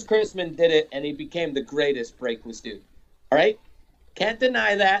right, Bruce Chrisman did it, and he became the greatest brakeless dude. All right? Can't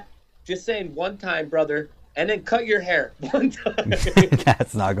deny that. Just saying one time, brother, and then cut your hair one time.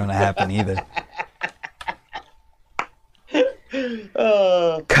 That's not going to happen either.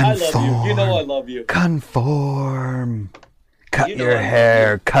 I love you. You know I love you. Conform. Cut your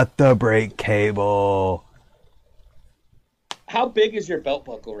hair. Cut the brake cable. How big is your belt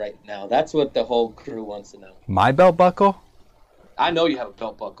buckle right now? That's what the whole crew wants to know. My belt buckle? I know you have a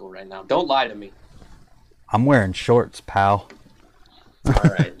belt buckle right now. Don't lie to me. I'm wearing shorts, pal.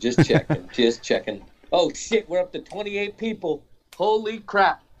 All right, just checking. Just checking. Oh, shit, we're up to 28 people. Holy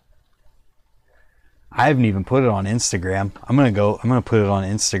crap. I haven't even put it on Instagram. I'm gonna put it on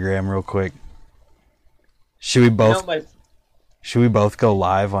Instagram real quick. Should we both go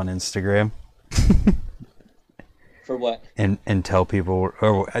live on Instagram? For what? And tell people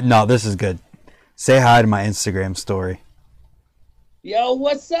no, this is good. Say hi to my Instagram story. Yo,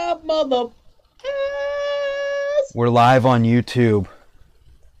 what's up, mother? We're live on YouTube.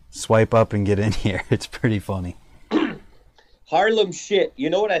 Swipe up and get in here. It's pretty funny. Harlem shit. You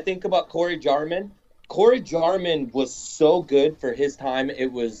know what I think about Corey Jarman? Corey Jarman was so good for his time.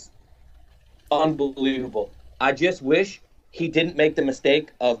 It was unbelievable. I just wish he didn't make the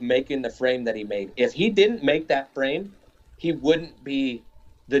mistake of making the frame that he made. If he didn't make that frame, he wouldn't be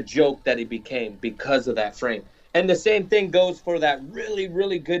the joke that he became because of that frame. And the same thing goes for that really,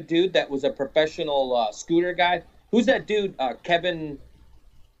 really good dude that was a professional scooter guy. Who's that dude? Kevin.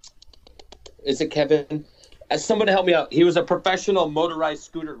 Is it Kevin? Somebody help me out. He was a professional motorized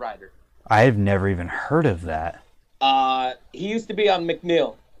scooter rider. I have never even heard of that. He used to be on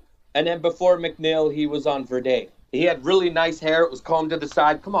McNeil. And then before McNeil, he was on Verde. He had really nice hair. It was combed to the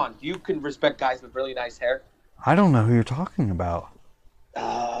side. Come on, you can respect guys with really nice hair. I don't know who you're talking about.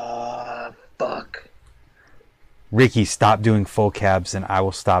 Fuck. Ricky, stop doing full cabs and I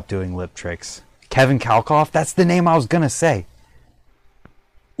will stop doing lip tricks. Kevin Kalkoff? That's the name I was going to say.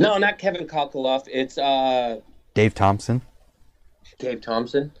 No, not Kevin Kalkoff. It's Dave Thompson. Dave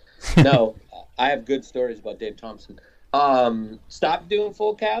Thompson? No, I have good stories about Dave Thompson. Stop doing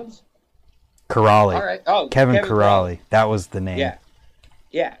full cabs? Corrali. All right. Oh, Kevin Corali. That was the name.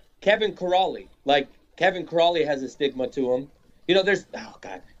 Yeah. Kevin Corali. Like, Kevin Corali has a stigma to him. You know,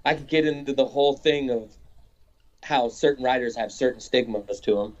 I could get into the whole thing of how certain riders have certain stigmas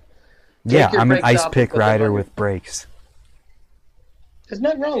to them. Yeah, I'm an ice pick rider with brakes. There's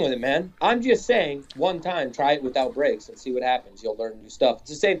nothing wrong with it, man. I'm just saying, one time, try it without brakes and see what happens. You'll learn new stuff. It's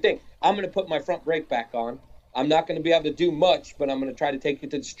the same thing. I'm going to put my front brake back on. I'm not going to be able to do much, but I'm going to try to take you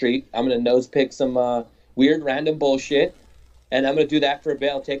to the street. I'm going to nose pick some weird random bullshit, and I'm going to do that for a bit.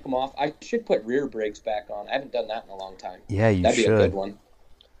 I'll take them off. I should put rear brakes back on. I haven't done that in a long time. Yeah, you should. That'd be a good one.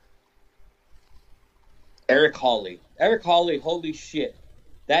 Eric Hawley, holy shit.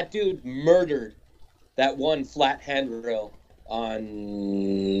 That dude murdered that one flat handrail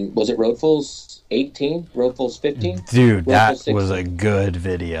on, was it Roadfuls 18? Roadfuls 15? Dude, that was a good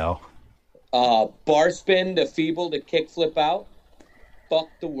video. Bar spin to feeble to kick flip out. Fuck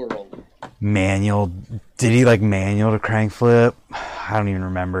the world. Manual. Did he manual to crank flip? I don't even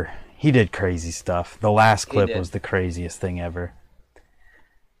remember. He did crazy stuff. The last clip was the craziest thing ever.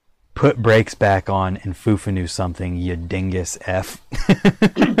 Put brakes back on and foo-fa-noo something, you dingus F.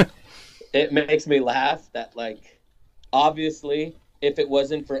 It makes me laugh that, obviously, if it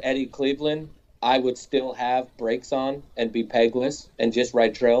wasn't for Eddie Cleveland, I would still have brakes on and be pegless and just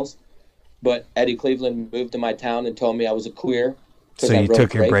ride trails. But Eddie Cleveland moved to my town and told me I was a queer. So you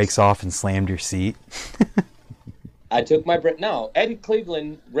took your brakes off and slammed your seat? I took my brake. No, Eddie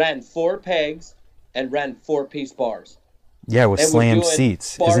Cleveland ran 4 pegs and ran 4-piece bars. Yeah, with slammed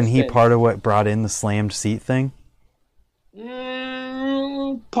seats. Isn't he part of what brought in the slammed seat thing?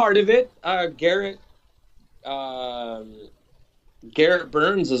 Part of it. Garrett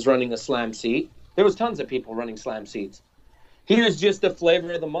Burns is running a slam seat. There was tons of people running slam seats. He was just the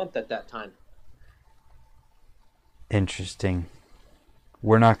flavor of the month at that time. Interesting.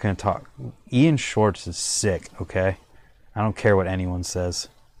 We're not going to talk. Ian Schwartz is sick, okay? I don't care what anyone says.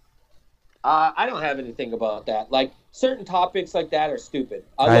 I don't have anything about that. Certain topics like that are stupid.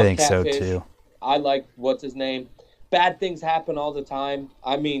 I think catfish. So, too. I like, what's his name? Bad things happen all the time.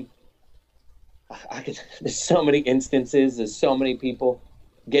 I mean, there's so many instances. There's so many people.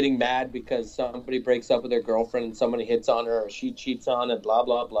 getting mad because somebody breaks up with their girlfriend and somebody hits on her or she cheats on and blah,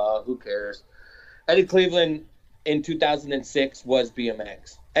 blah, blah. Who cares? Eddie Cleveland in 2006 was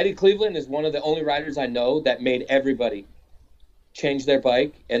BMX. Eddie Cleveland is one of the only riders I know that made everybody change their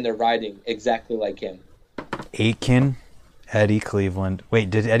bike and their riding exactly like him. Aitken, Eddie Cleveland. Wait,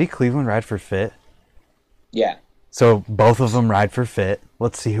 did Eddie Cleveland ride for Fit? Yeah. So both of them ride for Fit.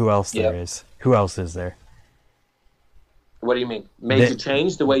 Let's see who else there Yep. is. Who else is there? What do you mean? Made you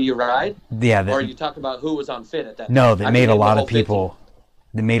change the way you ride? Yeah. Or are you talking about who was on Fit at that time? No, they I made mean, a the lot whole of Fit team. people.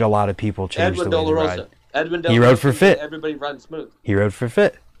 They made a lot of people change Edwin the way they Delarosa. ride. Edwin He rode Delarosa for Fit. Everybody runs smooth. He rode for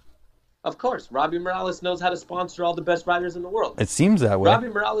Fit. Of course, Robbie Morales knows how to sponsor all the best riders in the world. It seems that way. Robbie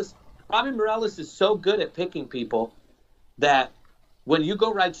Morales is so good at picking people that when you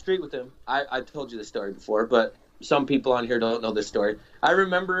go ride street with him, I told you this story before, but some people on here don't know this story. I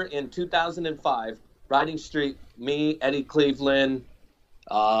remember in 2005 riding street, me, Eddie Cleveland,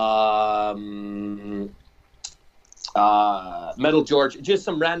 Metal George, just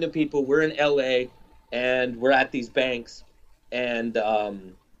some random people. We're in LA and we're at these banks, and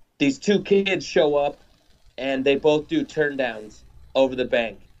these two kids show up and they both do turn downs over the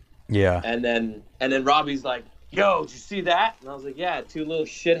bank. Yeah. And then Robbie's like, "Yo, did you see that?" And I was like, "Yeah, two little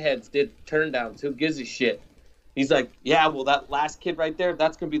shitheads did turn downs. Who gives a shit?" He's like, "Yeah, well, that last kid right there,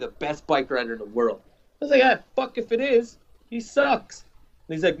 that's going to be the best bike rider in the world." I was like, "Ah, fuck if it is. He sucks."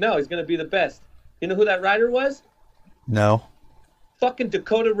 And he's like, "No, he's going to be the best." You know who that rider was? No. Fucking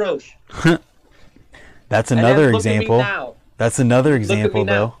Dakota Roche. That's And another then look at me example. now. That's another at me example,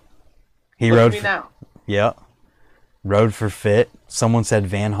 now. though. He Look rode at me for, now. Yeah. Rode for Fit. Someone said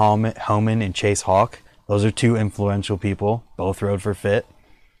Van Homan and Chase Hawk. Those are two influential people. Both rode for Fit.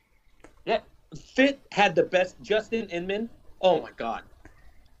 Yeah, Fit had the best. Justin Inman. Oh my God.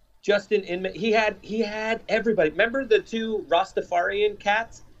 Justin Inman. He had everybody. Remember the two Rastafarian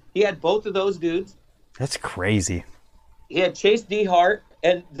cats? He had both of those dudes. That's crazy. He had Chase D Hart,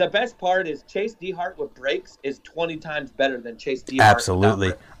 and the best part is Chase D Hart with brakes is 20 times better than Chase D Hart.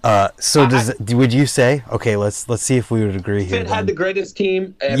 Absolutely. Would you say? Okay, let's see if we would agree here. Fit had the greatest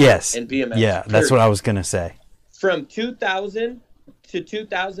team ever Yes. in BMX. Yeah, that's what I was gonna say. From 2000 to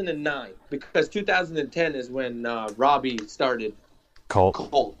 2009, because 2010 is when Robbie started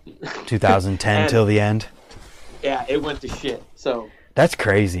Colt. 2010 till the end. Yeah, it went to shit. So That's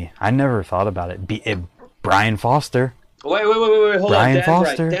crazy. I never thought about it. Brian Foster. wait, hold Brian on. Dan's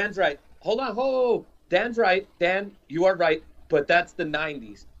Foster. right. Dan's right. Hold on, Dan's right. Dan, you are right, but that's the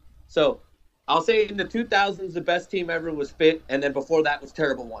 90s. So I'll say in the 2000s, the best team ever was Fit, and then before that was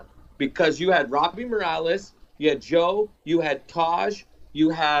Terrible One, because you had Robbie Morales, you had Joe, you had Taj, you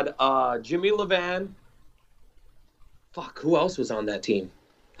had Jimmy Levan. Fuck, who else was on that team?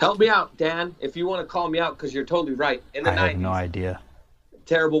 Help me out, Dan, if you want to call me out, because you're totally right. In the I 90s, have no idea.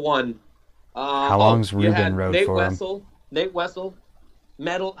 Terrible One. How long's you Ruben had rode Nate for Wessel, Nate Wessel.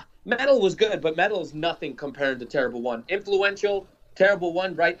 Metal was good, but Metal is nothing compared to Terrible One. Influential, Terrible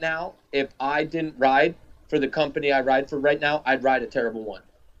One right now, if I didn't ride for the company I ride for right now, I'd ride a Terrible One.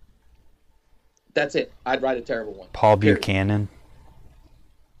 That's it. I'd ride a Terrible One. Paul Period. Buchanan.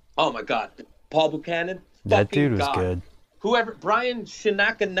 Oh, my God. Paul Buchanan? That Fucking dude was God. good. Whoever, Brian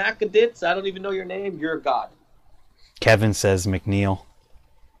Shinaka-Nakaditz, I don't even know your name. You're a god. Kevin says McNeil.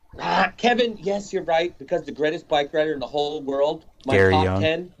 Kevin, yes, you're right, because the greatest bike rider in the whole world, my Gary top Young.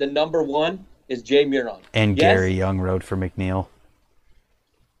 10, the number one is Jay Muron. And Yes, Gary Young rode for McNeil.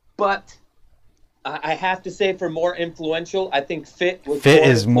 But I have to say, for more influential, I think Fit was Fit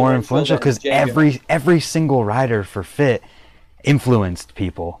is more influential than because Jay Muron. every single rider for Fit influenced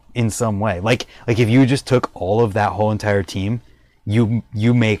people in some way. Like if you just took all of that whole entire team, you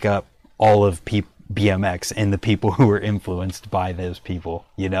make up all of BMX and the people who were influenced by those people,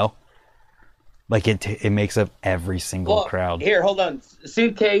 you know? Like it makes up every single crowd. Here, hold on.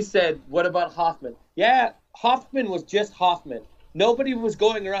 CK said, what about Hoffman? Yeah, Hoffman was just Hoffman. Nobody was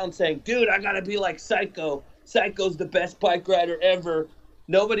going around saying, dude, I got to be like Psycho. Psycho's the best bike rider ever.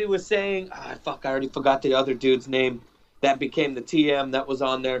 Nobody was saying, I already forgot the other dude's name that became the TM that was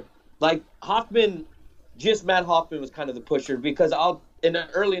on there. Like Hoffman, just Matt Hoffman was kind of the pusher, because in the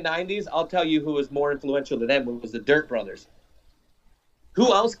early 90s, I'll tell you who was more influential than them. It was the Dirt Brothers.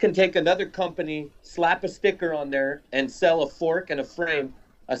 Who else can take another company, slap a sticker on there, and sell a fork and a frame,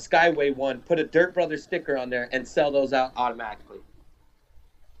 a Skyway one, put a Dirt Brothers sticker on there, and sell those out automatically?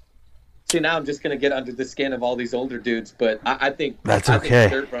 See, now I'm just going to get under the skin of all these older dudes, but I think That's I okay.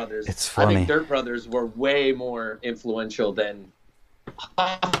 think Dirt Brothers. It's I funny. think Dirt Brothers were way more influential than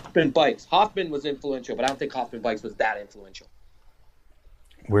Hoffman Bikes. Hoffman was influential, but I don't think Hoffman Bikes was that influential.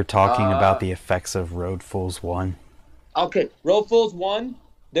 We're talking about the effects of Road Fools 1. Okay, Road Fools 1,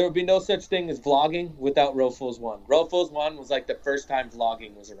 there would be no such thing as vlogging without Road Fools 1. Road Fools 1 was like the first time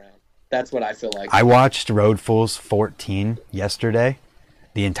vlogging was around. That's what I feel like. I watched Road Fools 14 yesterday.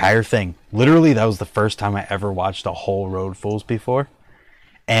 The entire thing. Literally, that was the first time I ever watched a whole Road Fools before.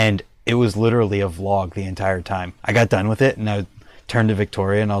 And it was literally a vlog the entire time. I got done with it, and I turned to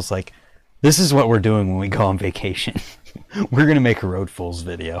Victoria, and I was like, this is what we're doing when we go on vacation. We're going to make a Road Fools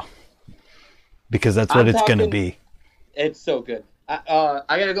video. Because that's what it's going to be. It's so good. I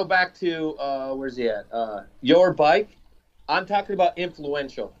got to go back to, where's he at? Your Bike. I'm talking about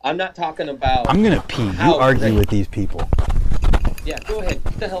influential. I'm not talking about... I'm going to pee. You argue with these people. Yeah, go ahead.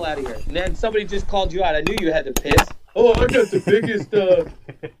 Get the hell out of here. And then somebody just called you out. I knew you had to piss. Oh, I got the biggest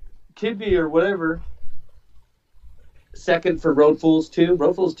kidney or whatever. Second for Road Fools 2.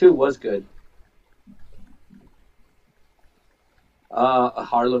 Road Fools 2 was good.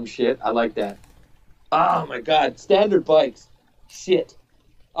 Harlem shit. I like that. Oh, my God. Standard bikes. Shit.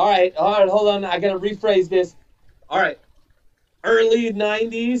 All right, hold on. I got to rephrase this. All right. Early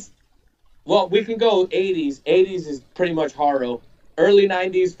 90s. Well, we can go 80s. 80s is pretty much Haro. Early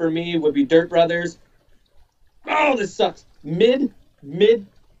 90s for me would be Dirt Brothers. Oh, this sucks. Mid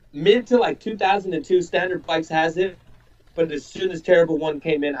to like 2002, Standard Bikes has it. But as soon as Terrible One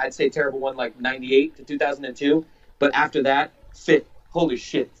came in, I'd say Terrible One like 98 to 2002. But after that, Fit. Holy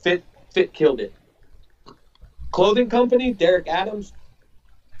shit. Fit killed it. Clothing Company, Derek Adams.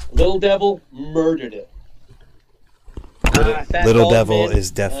 Little Devil murdered it. Little Devil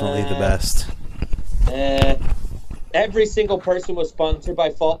is definitely the best. Every single person was sponsored by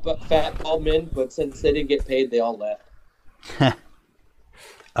Fat Bald Men, but since they didn't get paid, they all left.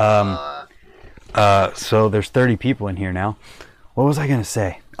 So there's 30 people in here now. What was I going to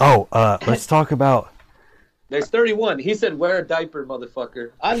say? Oh, let's talk about... There's 31. He said, wear a diaper,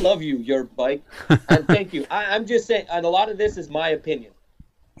 motherfucker. I love you, Your Bike. And thank you. I'm just saying, and a lot of this is my opinion.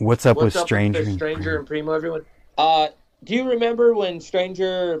 What's up with Stranger and Primo, everyone? Do you remember when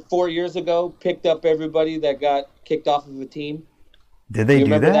Stranger 4 years ago picked up everybody that got kicked off of a team? Did they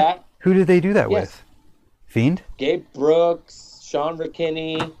do that? Who did they do that with? Fiend? Gabe Brooks, Sean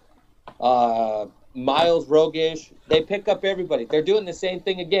McKinney, Miles Rogish. They pick up everybody. They're doing the same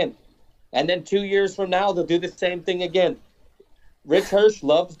thing again. And then 2 years from now, they'll do the same thing again. Rich Hirsch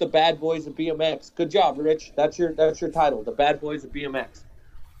loves the Bad Boys of BMX. Good job, Rich. That's your title, the Bad Boys of BMX.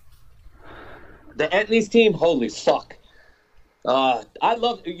 The Etnies team, holy fuck. I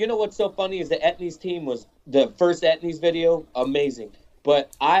love, you know what's so funny is the Etnies team was the first Etnies video, amazing.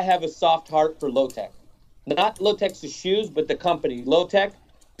 But I have a soft heart for Low-Tech. Not Low-Tech's shoes, but the company. Low-Tech,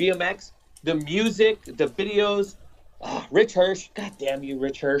 BMX, the music, the videos. Rich Hirsch, god damn you,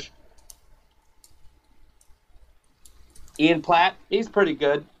 Rich Hirsch. Ian Platt, he's pretty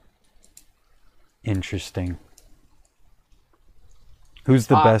good. Interesting. Who's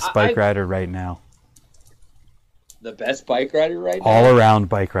the best bike rider right now? The best bike rider right now? All around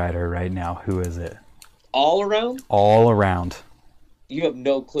bike rider right now. Who is it? All around? All around. You have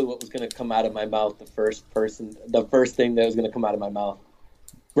no clue what was going to come out of my mouth the first thing that was going to come out of my mouth.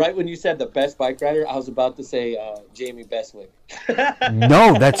 Right when you said the best bike rider, I was about to say Jamie Bestwick.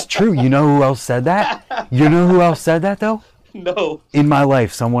 No, that's true. You know who else said that? You know who else said that, though? No. In my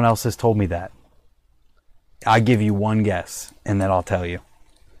life, someone else has told me that. I give you one guess, and then I'll tell you.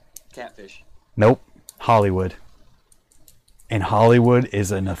 Catfish. Nope. Hollywood. And Hollywood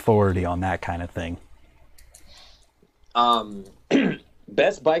is an authority on that kind of thing.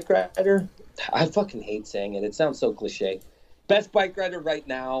 Best bike rider? I fucking hate saying it. It sounds so cliche. Best bike rider right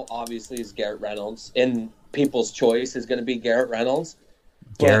now, obviously, is Garrett Reynolds. And people's choice is going to be Garrett Reynolds.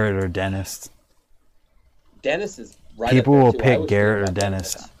 Garrett or Dennis. Dennis is right. People will pick Garrett or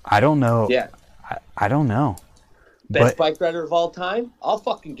Dennis. I don't know. Yeah. I don't know. Best bike rider of all time? I'll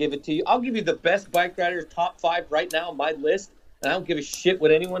fucking give it to you. I'll give you the best bike rider top 5 right now on my list. And I don't give a shit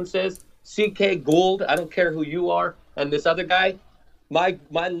what anyone says. CK Gould, I don't care who you are. And this other guy, my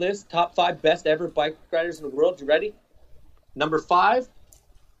list, top 5 best ever bike riders in the world. You ready? Number 5,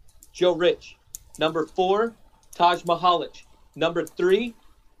 Joe Rich. Number 4, Taj Mahalic. Number 3,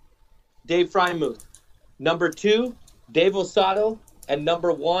 Dave Frymuth. Number 2, Dave Osato. And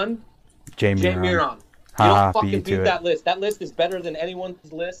number 1, Jay Miron. You don't fucking beat that list. That list is better than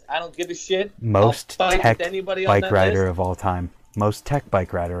anyone's list. I don't give a shit. Most tech bike rider of all time. Most tech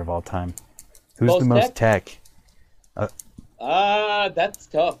bike rider of all time. Who's the most tech? That's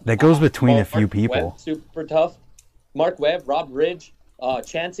tough. That goes between a few people. Webb, super tough. Mark Webb, Rob Ridge,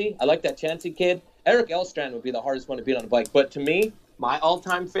 Chansey. I like that Chansey kid. Eric Elstrand would be the hardest one to beat on a bike. But to me, my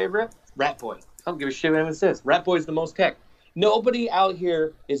all-time favorite, Rat Boy. I don't give a shit what anyone says. Rat Boy's the most tech. Nobody out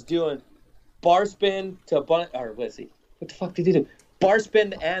here is doing bar spin to or let's see. What the fuck did he do? Bar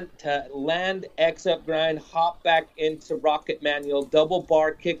spin and to land, X up grind, hop back into rocket manual, double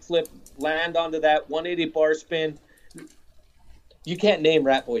bar, kickflip, land onto that, 180 bar spin. You can't name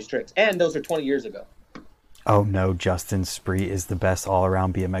Rat Boy's tricks. And those are 20 years ago. Oh no, Justin Spree is the best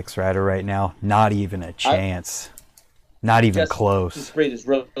all-around BMX rider right now. Not even a chance. Not even close. Justin Spree is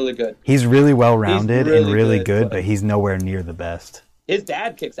really good. He's really well-rounded and really good, but he's nowhere near the best. His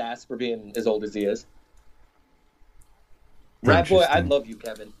dad kicks ass for being as old as he is. Rat Boy, I love you,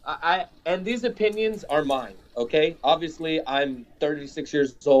 Kevin. And these opinions are mine, okay? Obviously, I'm 36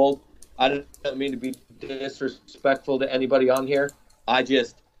 years old. I don't mean to be disrespectful to anybody on here.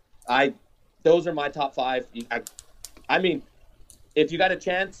 Those are my top 5. I mean, if you got a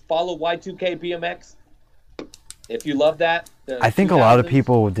chance, follow Y2K BMX. If you love that. I think 2000s. A lot of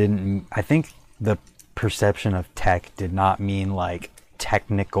people didn't. I think the perception of tech did not mean like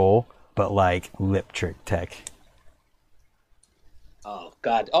technical, but like lip trick tech. Oh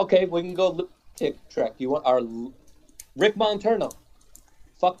God. Okay, we can go lip trick. You want our Rick Monterno?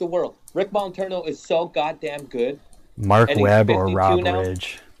 Fuck the world. Rick Monterno is so goddamn good. Mark Webb or Rob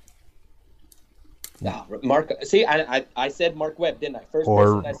Ridge. No, Mark. See, I said Mark Webb, didn't I? First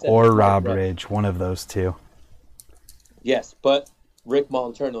person I said or Rob Ridge, one of those two. Yes, but Rick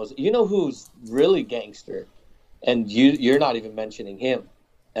Monterno is. You know who's really gangster, and you're not even mentioning him,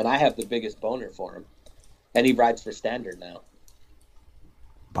 and I have the biggest boner for him, and he rides for Standard now.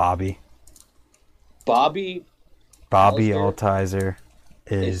 Bobby Altizer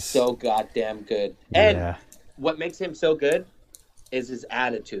is so goddamn good, and what makes him so good is his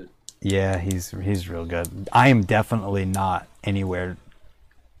attitude. Yeah, he's real good. I am definitely not anywhere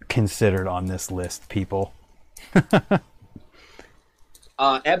considered on this list, people.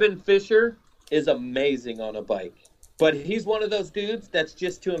 Evan Fisher is amazing on a bike, but he's one of those dudes that's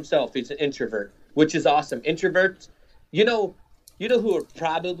just to himself. He's an introvert, which is awesome. Introverts, you know who would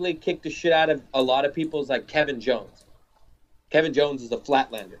probably kick the shit out of a lot of people is like Kevin Jones. Kevin Jones is a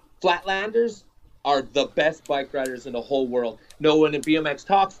flatlander. Flatlanders are the best bike riders in the whole world. No one in BMX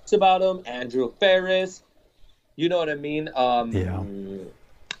talks about them. Andrew Ferris. You know what I mean? Help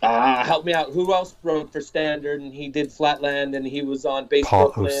me out. Who else rode for Standard and he did Flatland and he was on Base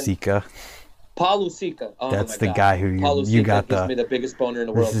Paul Brooklyn? Osika. Paul Osika. Oh, that's the guy who you got gives me the biggest boner in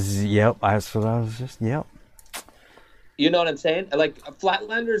the world. That's what I was just. Yep. You know what I'm saying? Like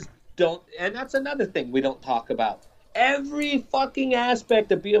Flatlanders don't, and that's another thing we don't talk about. Every fucking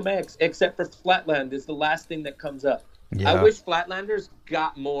aspect of BMX except for Flatland is the last thing that comes up. Yeah. I wish Flatlanders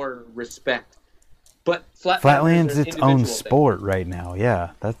got more respect. But Flatland's its own sport right now.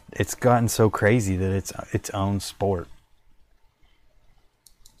 Yeah, it's gotten so crazy that it's its own sport.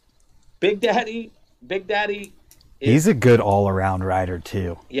 Big Daddy. He's a good all-around rider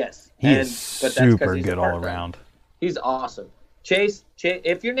too. Yes, he is super good all around. He's awesome. Chase.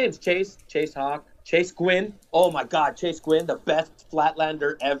 If your name's Chase Hawk, Chase Gwynn. Oh my God, Chase Gwynn, the best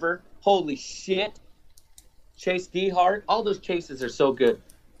Flatlander ever. Holy shit. Chase Dehart. All those chases are so good.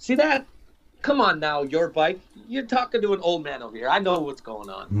 See that? Come on now, your bike. You're talking to an old man over here. I know what's going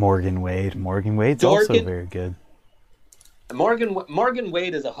on. Morgan Wade's also very good. Morgan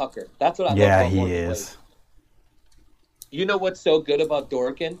Wade is a hooker. That's what I love about Morgan Wade. You know what's so good about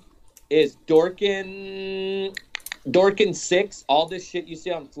Dorkin? Is Dorkin 6, all this shit you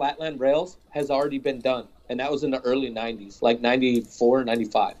see on Flatland rails has already been done. And that was in the early 90s, like 94,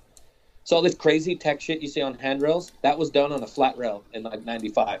 95. So all this crazy tech shit you see on handrails, that was done on a flat rail in like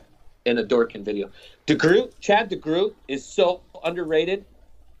 95 in a Dorkin video. Chad DeGroot is so underrated.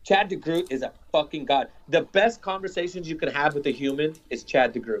 Chad DeGroot is a fucking god. The best conversations you can have with a human is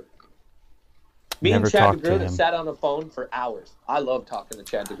Chad DeGroot. Me and Chad DeGroot have sat on the phone for hours. I love talking to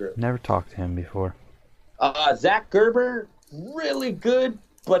Chad DeGroot. Never talked to him before. Zach Gerber, really good,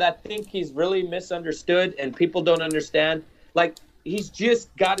 but I think he's really misunderstood and people don't understand. Like, he's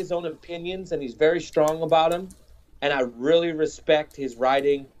just got his own opinions and he's very strong about them. And I really respect his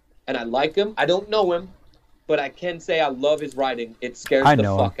riding and I like him. I don't know him, but I can say I love his riding. It scares the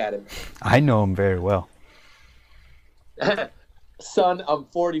fuck out of me. I know him very well. Son, I'm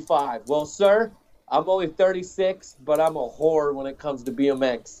 45. Well, sir, I'm only 36, but I'm a whore when it comes to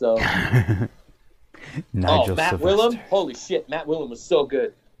BMX. So, Matt Willem, holy shit, Matt Willem was so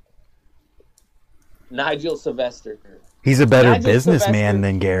good. Nigel Sylvester. He's a better businessman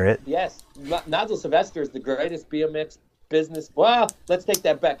than Garrett. Yes, Nigel Sylvester is the greatest BMX business. Well, let's take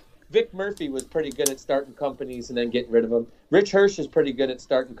that back. Vic Murphy was pretty good at starting companies and then getting rid of them. Rich Hirsch is pretty good at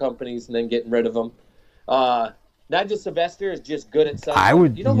starting companies and then getting rid of them. Nigel Sylvester is just good at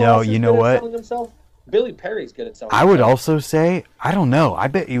selling. Selling himself? Billy Perry's good at selling. I would also say, I don't know. I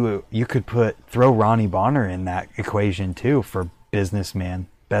bet you could throw Ronnie Bonner in that equation too for businessman,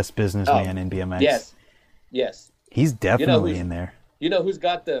 best businessman in BMX. Yes, yes. He's definitely who's- in there. You know who's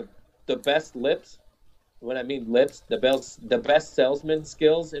got the best lips? When I mean lips, the best salesman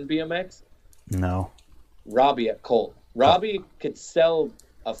skills in BMX? No. Robbie at Colt. Robbie could sell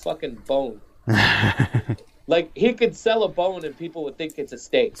a fucking bone. Like, he could sell a bone and people would think it's a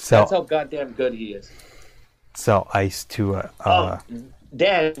steak. That's how goddamn good he is. Sell ice to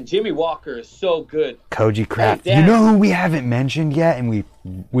Dan, Jimmy Walker is so good. Koji Kraft. Hey, Dan. You know who we haven't mentioned yet, and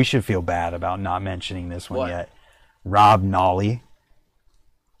we should feel bad about not mentioning this one yet. Rob Nolly.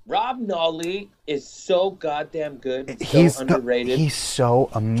 Rob Nolly is so goddamn good. He's so underrated. He's so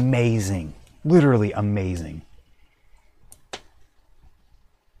amazing. Literally amazing.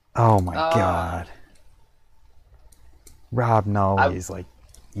 Oh my God. Rob Nolly is like,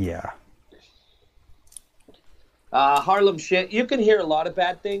 yeah. Harlem shit. You can hear a lot of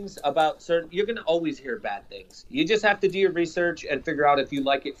bad things about certain. You're gonna always hear bad things. You just have to do your research and figure out if you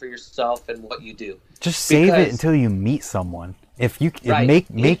like it for yourself and what you do. Just save it until you meet someone.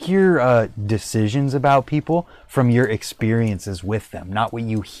 Make your decisions about people from your experiences with them, not what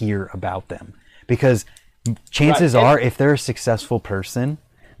you hear about them. Because chances are, if they're a successful person,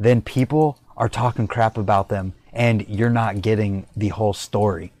 then people are talking crap about them, and you're not getting the whole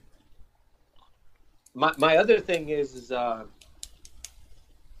story. My other thing is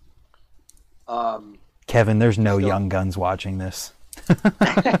Kevin, there's no young guns watching this.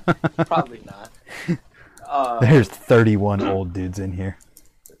 Probably not. There's 31 old dudes in here.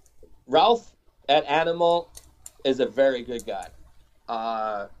 Ralph at Animal is a very good guy.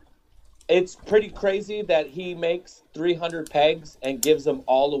 It's pretty crazy that he makes 300 pegs and gives them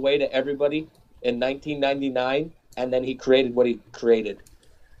all away to everybody in 1999, and then he created what he created.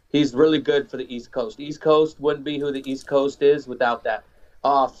 He's really good for the East Coast. East Coast wouldn't be who the East Coast is without that.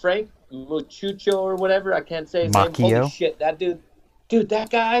 Frank Muchucho or whatever, I can't say his name. Holy shit, that dude, that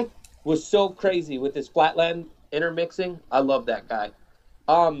guy was so crazy with his flatland intermixing. I love that guy.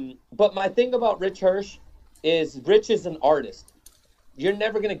 But my thing about Rich Hirsch is Rich is an artist. You're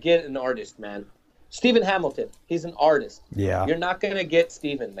never going to get an artist, man. Stephen Hamilton, he's an artist. Yeah. You're not going to get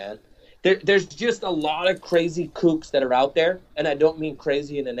Stephen, man. There's just a lot of crazy kooks that are out there, and I don't mean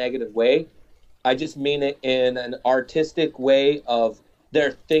crazy in a negative way. I just mean it in an artistic way of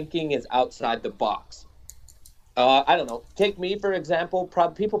their thinking is outside the box. I don't know. Take me, for example.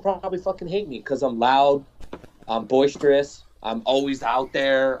 People probably fucking hate me because I'm loud, I'm boisterous, I'm always out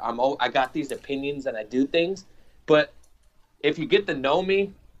there, I got these opinions and I do things. But if you get to know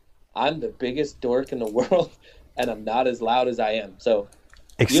me, I'm the biggest dork in the world, and I'm not as loud as I am. So,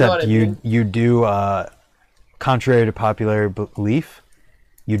 except you do, contrary to popular belief,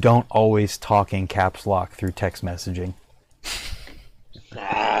 you don't always talk in caps lock through text messaging.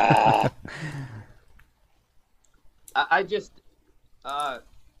 I just, I'm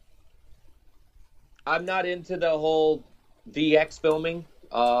not into the whole VX filming,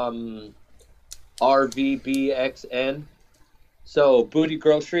 RVBXN. So Booty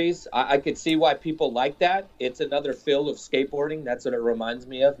Groceries, I could see why people like that. It's another feel of skateboarding. That's what it reminds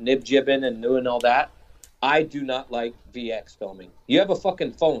me of. Nib jibbing and doing all that. I do not like VX filming. You have a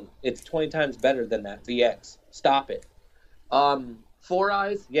fucking phone. It's 20 times better than that VX. Stop it. Four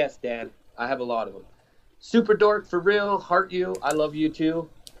Eyes, yes, Dan. I have a lot of them. Super Dork, for real. Heart You, I love you too.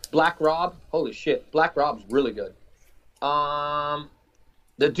 Black Rob, holy shit. Black Rob's really good. The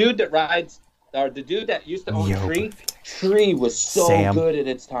dude that rides, or the dude that used to own Tree was so good at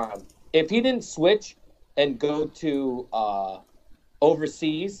its time. If he didn't switch and go to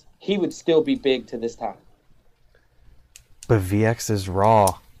overseas, he would still be big to this time. But VX is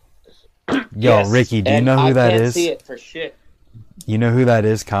raw. Yo, yes, Ricky, do you know who that is? I can't see it for shit. You know who that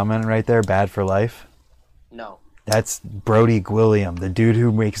is commenting right there? Bad for Life? No. That's Brody Gwilliam, the dude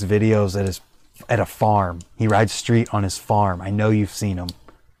who makes videos at a farm. He rides street on his farm. I know you've seen him.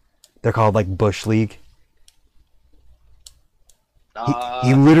 They're called like Bush League.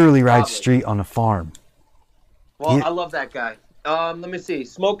 He literally rides street on a farm. Well, I love that guy. Let me see.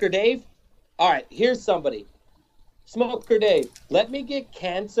 Smoker Dave? All right, here's somebody. Smoker Dave, let me get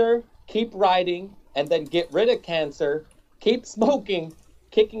cancer, keep riding, and then get rid of cancer, keep smoking,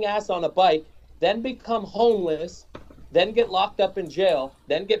 kicking ass on a bike, then become homeless, then get locked up in jail,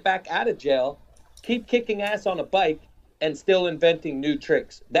 then get back out of jail, keep kicking ass on a bike, and still inventing new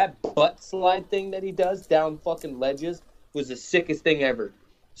tricks. That butt slide thing that he does down fucking ledges was the sickest thing ever.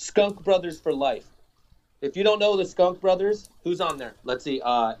 Skunk Brothers for life. If you don't know the Skunk Brothers, who's on there? Let's see.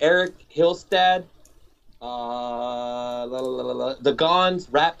 Eric Hillstad, The Gons,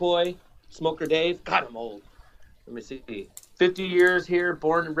 Rat Boy, Smoker Dave. God, I'm old. Let me see. 50 years here,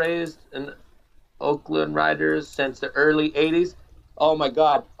 born and raised. And Oakland Riders since the early 80s. Oh, my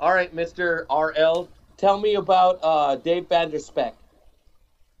God. All right, Mr. RL, tell me about Dave Vanderspeck.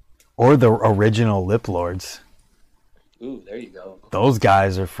 Or the original Lip Lords. Ooh, there you go. Those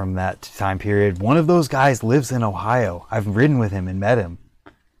guys are from that time period. One of those guys lives in Ohio. I've ridden with him and met him.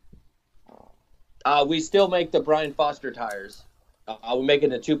 We still make the Brian Foster tires. We're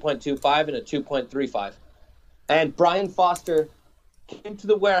making a 2.25 and a 2.35. And Brian Foster came to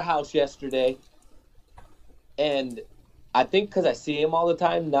the warehouse yesterday, and I think because I see him all the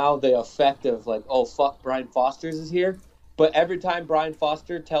time, now the effect of like, oh, fuck, Brian Foster's is here. But every time Brian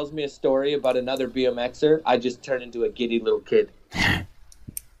Foster tells me a story about another BMXer, I just turn into a giddy little kid.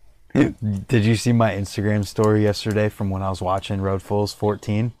 Did you see my Instagram story yesterday from when I was watching Road Fools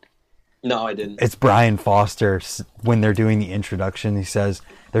 14? No, I didn't. It's Brian Foster. When they're doing the introduction, he says,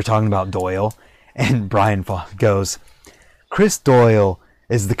 they're talking about Doyle. And Brian goes, Chris Doyle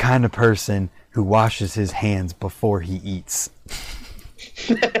is the kind of person who washes his hands before he eats.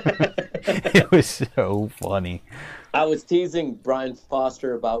 It was so funny. I was teasing Brian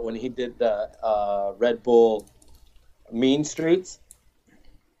Foster about when he did the Red Bull Mean Streets.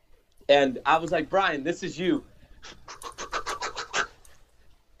 And I was like, Brian, this is you.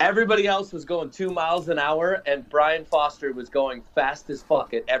 Everybody else was going 2 miles an hour, and Brian Foster was going fast as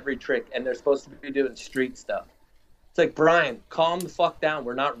fuck at every trick, and they're supposed to be doing street stuff. It's like, Brian, calm the fuck down.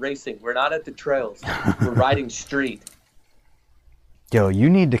 We're not racing. We're not at the trails. We're riding street. Yo,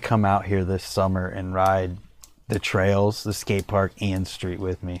 you need to come out here this summer and ride the trails, the skate park, and street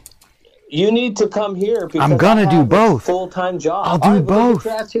with me. You need to come here because I'm gonna do both. Full-time job. I'll do both. Well, get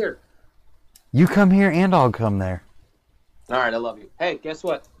your ass here. You come here and I'll come there. All right, I love you. Hey, guess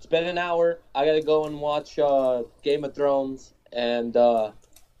what? It's been an hour. I gotta go and watch Game of Thrones, and I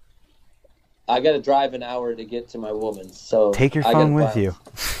gotta drive an hour to get to my woman. So take your phone with you.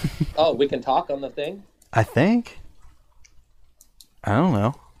 Oh, we can talk on the thing? I think. I don't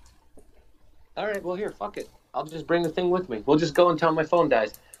know. All right, well, here, fuck it. I'll just bring the thing with me. We'll just go until my phone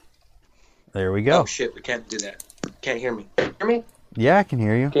dies. There we go. Oh, shit, we can't do that. Can't hear me. Hear me? Yeah, I can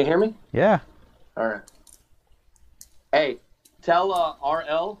hear you. Can you hear me? Yeah. All right. Hey, tell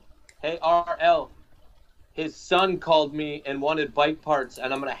RL. Hey, RL. His son called me and wanted bike parts,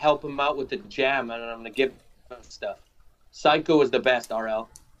 and I'm going to help him out with the jam, and I'm going to give him stuff. Psycho is the best, RL.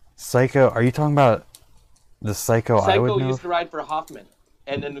 Psycho? Are you talking about the Psycho I would know? Psycho used to ride for Hoffman.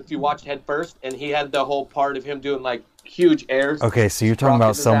 And then if you watched Head First, and he had the whole part of him doing, like, huge airs. Okay, so you're talking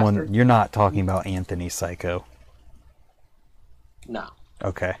about someone... You're not talking about Anthony Psycho. No.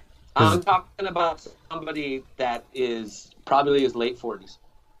 Okay. I'm talking about somebody that is probably his late 40s.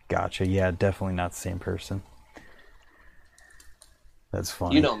 Gotcha. Yeah, definitely not the same person. That's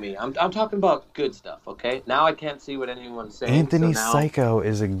funny. You know me. I'm talking about good stuff, okay? Now I can't see what anyone's saying. Anthony so now... Psycho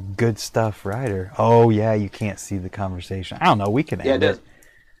is a good stuff rider. Oh, yeah, you can't see the conversation. I don't know. We can end it.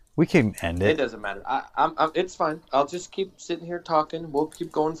 We can end it. It doesn't matter. It's fine. I'll just keep sitting here talking. We'll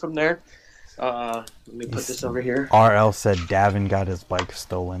keep going from there. Let me put this over here. RL said Davin got his bike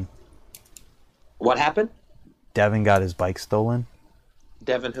stolen. What happened? Devin got his bike stolen.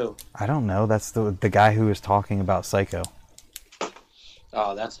 Devin who? I don't know. That's the guy who was talking about Psycho.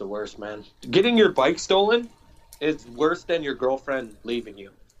 Oh, that's the worst, man. Getting your bike stolen is worse than your girlfriend leaving you.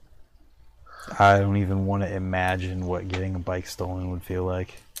 I don't even want to imagine what getting a bike stolen would feel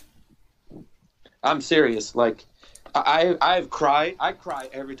like. I'm serious. Like, I cry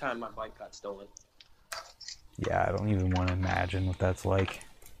every time my bike got stolen. Yeah, I don't even want to imagine what that's like.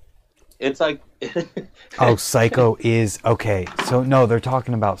 It's like... Oh, Psycho is... Okay, so no, they're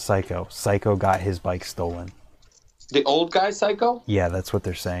talking about Psycho. Psycho got his bike stolen. The old guy Psycho? Yeah, that's what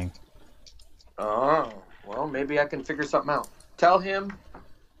they're saying. Oh, well, maybe I can figure something out. Tell him...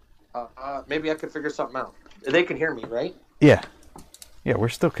 maybe I can figure something out. They can hear me, right? Yeah. Yeah, we're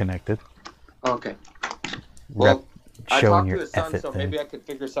still connected. Okay. Well, I talked to his son, so thing. maybe I could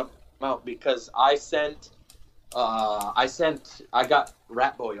figure something out because I got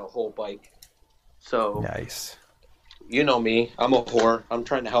Rat Boy a whole bike. So nice. You know me. I'm a whore. I'm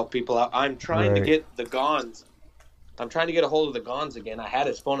trying to help people out. I'm trying to get the Gons. I'm trying to get a hold of the Gons again. I had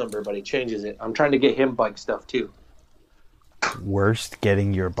his phone number, but he changes it. I'm trying to get him bike stuff too. Worst,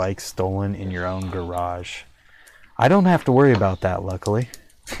 getting your bike stolen in your own garage. I don't have to worry about that, luckily.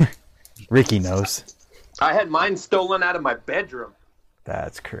 Ricky knows. I had mine stolen out of my bedroom.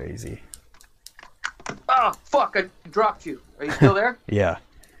 That's crazy. Oh, fuck, I dropped you. Are you still there? Yeah.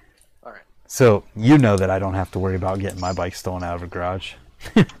 All right. So, you know that I don't have to worry about getting my bike stolen out of a garage.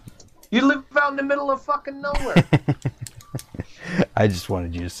 You live out in the middle of fucking nowhere. I just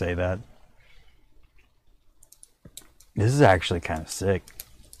wanted you to say that. This is actually kind of sick.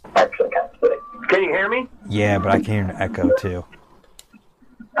 Can you hear me? Yeah, but I can hear an echo too.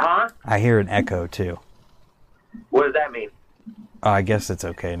 Huh? I hear an echo too. What does that mean? I guess it's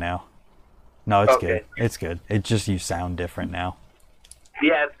okay now. No, it's Okay. good. It's good. It's just you sound different now.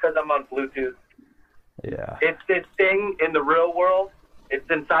 Yeah, it's because I'm on Bluetooth. Yeah. It's this thing in the real world. It's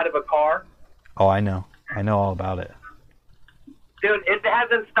inside of a car. Oh, I know. I know all about it. Dude, it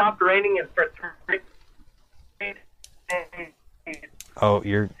hasn't stopped raining for 3 days. Oh,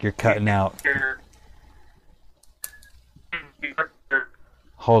 you're cutting out.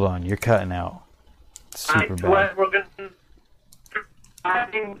 Hold on, you're cutting out. Super bad. We're going to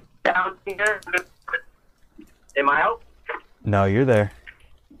down here. Am I out? No, you're there.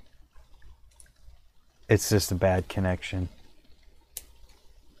 It's just a bad connection.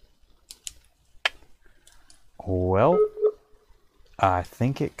 Well, I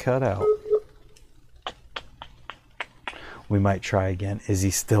think it cut out. We might try again. Is he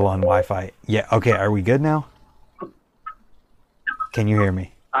still on Wi-Fi? Yeah, okay, are we good now? Can you hear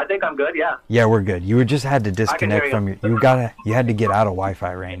me? I think I'm good, yeah. Yeah, we're good. You just had to disconnect you. from your you had to get out of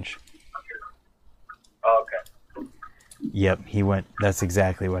Wi-Fi range. Oh, okay. Yep, he went. That's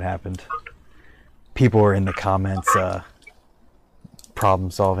exactly what happened. People were in the comments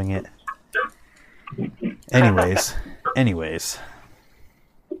problem solving it. Anyways,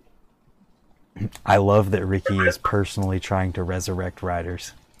 I love that Ricky is personally trying to resurrect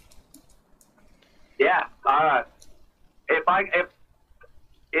riders. Yeah.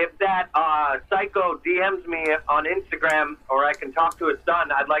 If that psycho DMs me on Instagram, or I can talk to his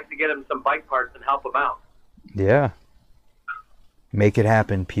son, I'd like to get him some bike parts and help him out. Yeah. Make it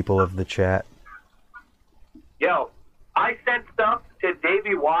happen, people of the chat. Yo, I sent stuff to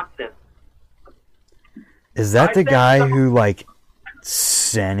Davey Watson. Is that the guy who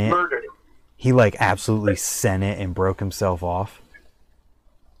sent it? Murdered him. He absolutely sent it and broke himself off?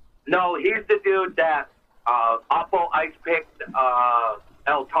 No, he's the dude that Oppo ice picked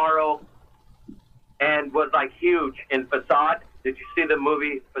El Taro and was huge in Facade. Did you see the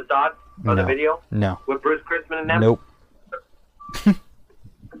movie Facade or the video? No. With Bruce Chrisman and them? Nope.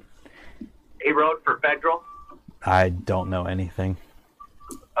 He rode for Federal? I don't know anything.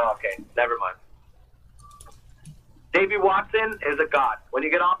 Oh, okay, never mind. Davey Watson is a god. When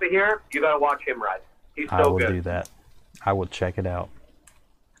you get off of here, you gotta watch him ride. He's so I will good. do that. I will check it out.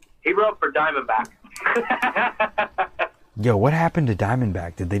 He rode for Diamondback. Yo, what happened to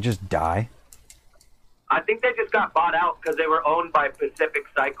Diamondback? Did they just die? I think they just got bought out because they were owned by Pacific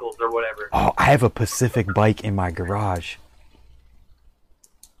Cycles or whatever. Oh, I have a Pacific bike in my garage.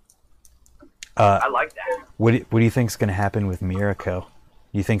 I like that. What do you think's gonna happen with Miraco?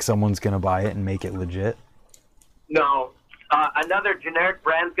 You think someone's gonna buy it and make it legit? No, another generic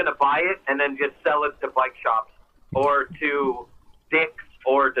brand's gonna buy it and then just sell it to bike shops or to Dick's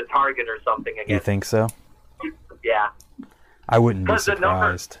or to Target or something again. You think so? Yeah. I wouldn't be 'Cause the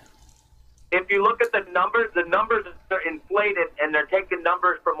numbers- surprised. If you look at the numbers are inflated, and they're taking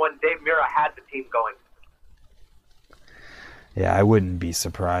numbers from when Dave Mira had the team going. Yeah, I wouldn't be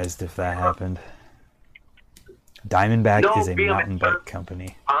surprised if that happened. Diamondback No, is a BMX mountain bike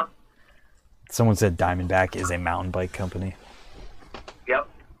company. Huh? Someone said Diamondback is a mountain bike company. Yep.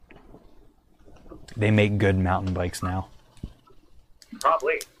 They make good mountain bikes now.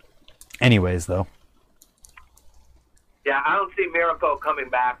 Probably. Anyways, though, Yeah, I don't see Miracle coming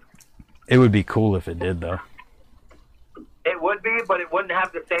back. it would be cool if it did, though. It would be, but it wouldn't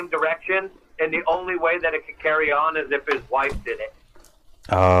have the same direction. And the only way that it could carry on is if his wife did it.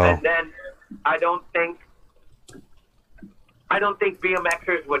 Oh, And then I don't think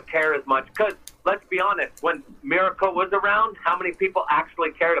BMXers would care as much. Because let's be honest, when Miracle was around, how many people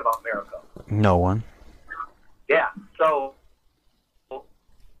actually cared about Miracle? no one. Yeah. So,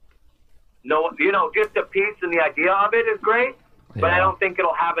 no, just the piece and the idea of it is great, but I Yeah. don't think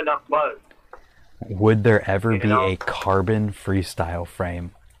it'll have enough buzz. Would there ever be know? a carbon freestyle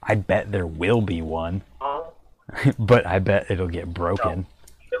frame? I bet there will be one, Oh, but I bet it'll get broken.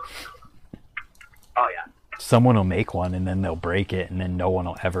 oh yeah. Someone will make one and then they'll break it and then no one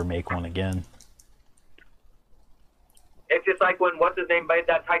will ever make one again. It's just like when what's his name made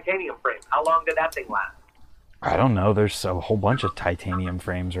that titanium frame. How long did that thing last? I don't know. There's a whole bunch of titanium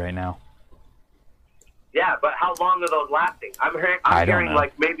frames right now. Yeah, but how long are those lasting? I'm I don't hearing know.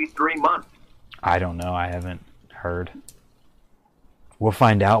 like maybe 3 months. I don't know. I haven't heard. We'll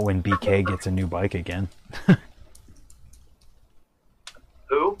find out when BK gets a new bike again.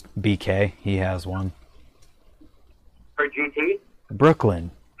 Who? BK, he has one. For GT?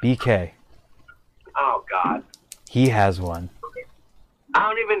 Brooklyn, BK, Oh God. he has one. I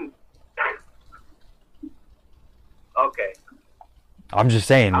don't even. Okay. I'm just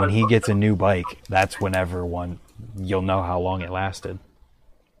saying, when he gets a new bike, that's whenever you'll know how long it lasted.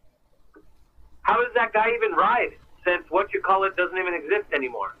 How does that guy even ride? Since what you call it doesn't even exist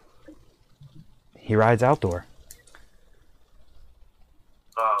anymore. He rides outdoor.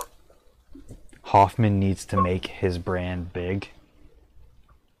 Oh. Hoffman needs to make his brand big.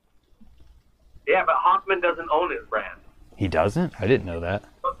 Yeah, but Hoffman doesn't own his brand. He doesn't? I didn't know that.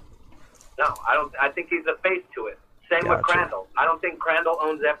 No, I don't. I think he's a face to it. Same with Gotcha. Crandall. I don't think Crandall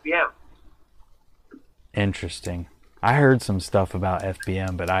owns FBM. Interesting. I heard some stuff about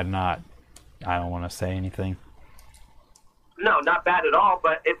FBM, but I don't want to say anything. No, not bad at all.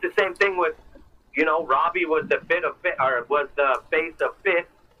 But it's the same thing with, Robbie was the was the face of Fit.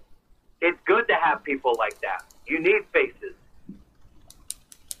 It's good to have people like that. You need faces.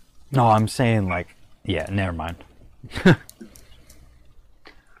 No, I'm saying yeah, never mind.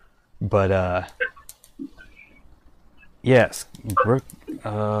 But yes,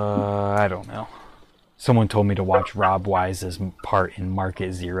 I don't know. Someone told me to watch Rob Wise's part in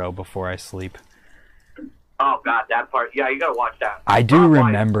Market Zero before I sleep. Oh God, that part. Yeah, you gotta watch that. I do Rob Wise is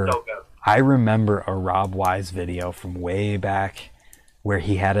remember. so good. I remember a Rob Wise video from way back where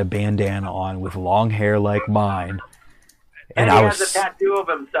he had a bandana on with long hair like mine, And he has a tattoo of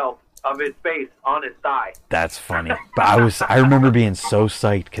himself, of his face, on his thigh. That's funny. But I remember being so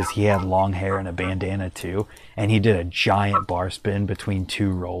psyched because he had long hair and a bandana too, and he did a giant bar spin between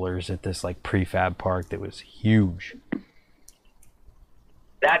two rollers at this prefab park that was huge.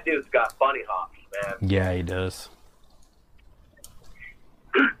 That dude's got funny hops, man. Yeah, he does.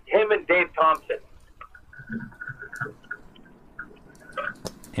 Him and Dave Thompson.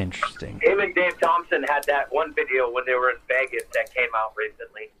 Interesting. Him and Dave Thompson had that one video when they were in Vegas that came out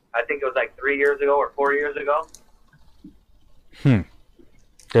recently. I think it was 3 years ago or 4 years ago.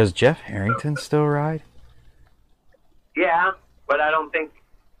 Does Jeff Harrington still ride? Yeah, but I don't think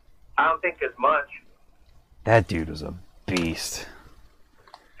as much. That dude was a beast.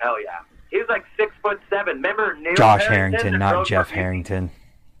 Hell yeah. He was 6'7". Remember Neil Josh Harrington, Harrington, that not rode Jeff for- Harrington.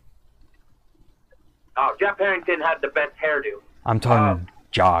 Oh, Jeff Harrington had the best hairdo. I'm talking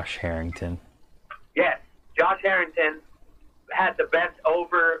Josh Harrington. Yes, Josh Harrington had the best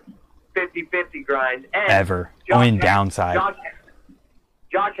over 50-50 grind. And Ever. Only downside.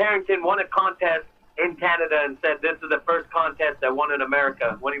 Josh Harrington won a contest in Canada and said this is the first contest I won in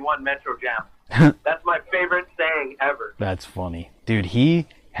America when he won Metro Jam. That's my favorite saying ever. That's funny. Dude, he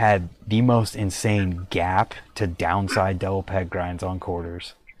had the most insane gap to downside double peg grinds on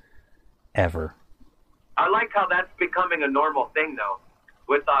quarters ever. I like how that's becoming a normal thing, though.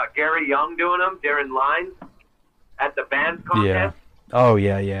 With Gary Young doing them during lines at the bands contest. Yeah. Oh,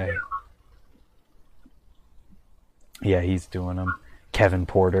 yeah. Yeah, he's doing them. Kevin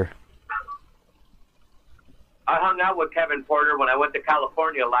Porter. I hung out with Kevin Porter when I went to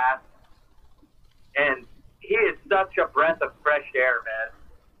California last, and he is such a breath of fresh air, man.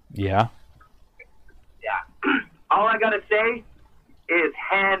 Yeah. Yeah. All I gotta say is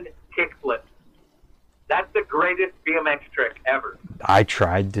hand kickflip. That's the greatest BMX trick ever. I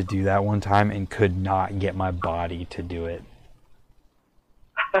tried to do that one time and could not get my body to do it.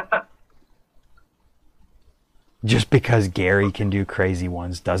 Just because Gary can do crazy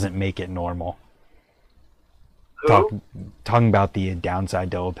ones doesn't make it normal. Who? Talking about the downside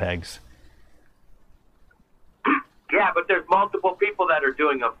double pegs. Yeah, but there's multiple people that are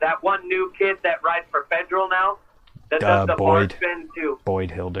doing them. That one new kid that rides for Federal now, that does the bar Boyd. spin too.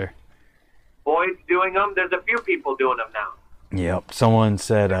 Boyd Hilder. Boyd's doing them. There's a few people doing them now. Yep. Someone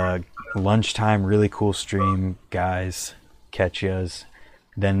said, lunchtime, really cool stream, guys. Catch yas.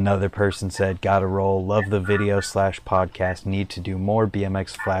 Then another person said, gotta roll. Love the video/podcast. Need to do more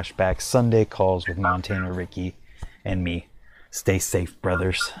BMX flashbacks. Sunday calls with Montana Ricky and me. Stay safe,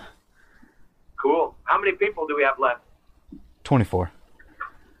 brothers. Cool. How many people do we have left? 24.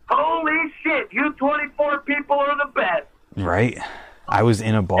 Holy shit, you 24 people are the best. Right? I was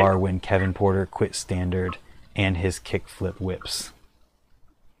in a bar when Kevin Porter quit standard and his kickflip whips.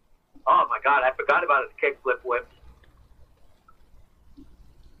 Oh my god, I forgot about his kickflip whip.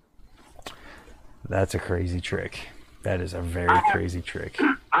 That's a crazy trick. That is a very crazy trick.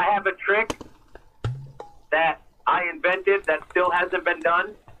 I have a trick that I invented that still hasn't been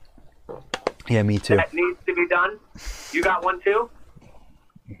done. Yeah, me too. That needs to be done. You got one too?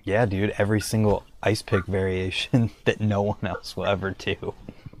 Yeah, dude. Every single ice pick variation that no one else will ever do.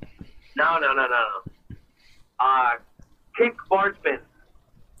 No. Kick bar spin.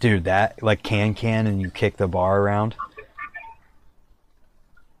 Dude, that, can and you kick the bar around.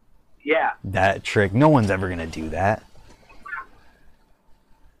 Yeah. That trick, no one's ever going to do that.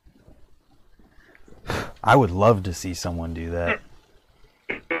 I would love to see someone do that.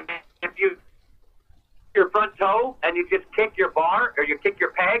 toe and you just kick your bar or you kick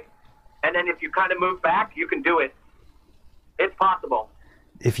your peg, and then if you kind of move back, you can do it. It's possible.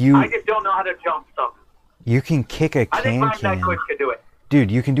 I just don't know how to jump something. You can kick a I think Ryan can. Nyquist could do it. Dude,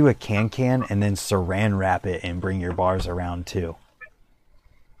 you can do a can and then saran wrap it and bring your bars around too.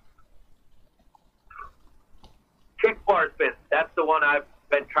 Kick bar spin. That's the one I've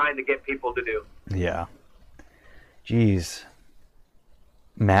been trying to get people to do. Yeah. Jeez.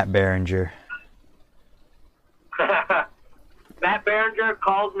 Matt Berenger. Matt Berenger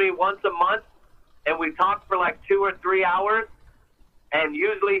calls me once a month, and we talk for like 2 or 3 hours. And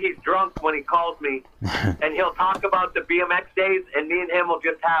usually he's drunk when he calls me, and he'll talk about the BMX days, and me and him will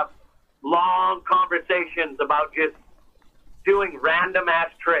just have long conversations about just doing random ass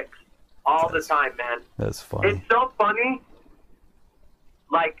tricks all the time, man. That's funny. It's so funny,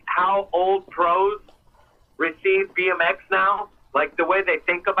 like how old pros receive BMX now, like the way they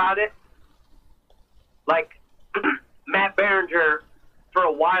think about it. Like Matt Berenger, for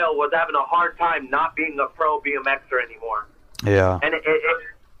a while, was having a hard time not being a pro BMXer anymore. Yeah. And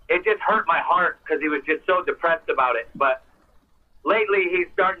it just hurt my heart because he was just so depressed about it. But lately he's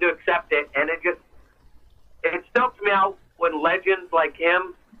starting to accept it, and it stumps me out when legends like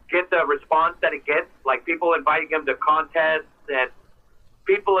him get the response that he gets, like people inviting him to contests and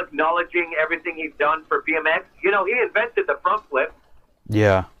people acknowledging everything he's done for BMX. You know, he invented the front flip.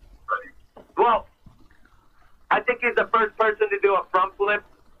 Yeah. Well, I think he's the first person to do a front flip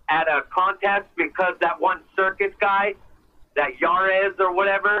at a contest because that one circus guy, that Yares or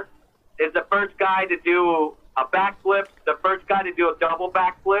whatever, is the first guy to do a backflip, the first guy to do a double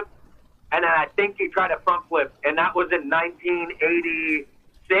backflip, and then I think he tried a front flip, and that was in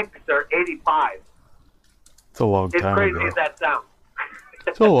 1986 or 85. It's a long time As crazy ago. as that sounds.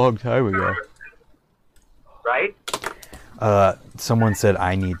 It's a long time ago. Right? Someone said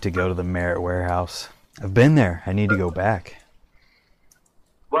I need to go to the Merritt Warehouse. I've been there. I need to go back.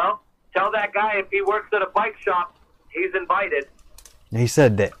 Well, tell that guy if he works at a bike shop, he's invited. He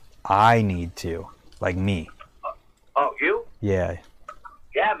said that I need to, like me. Oh, you? Yeah.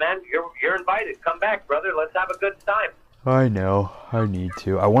 Yeah, man, you're invited. Come back, brother. Let's have a good time. I know. I need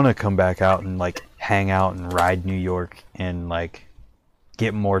to. I want to come back out and like hang out and ride New York and like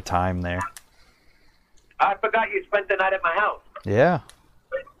get more time there. I forgot you spent the night at my house. Yeah.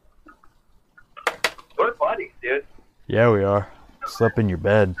 We're buddies, dude. Yeah, we are. Slept in your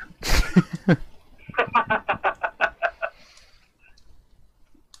bed.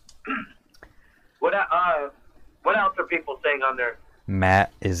 What else are people saying on there?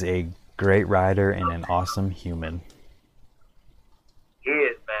 Matt is a great rider and an awesome human. He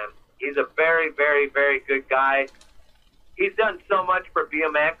is, man. He's a very, very, very good guy. He's done so much for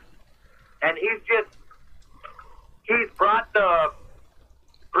BMX, and he's brought the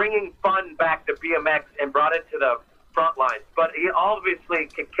bringing fun back to BMX and brought it to the front lines. But he obviously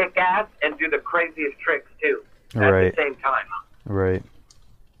can kick ass and do the craziest tricks too at Right. the same time. Right.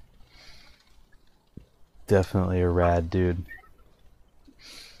 Definitely a rad dude.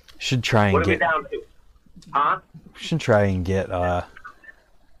 Should try and What are we get down to? Huh? should try and get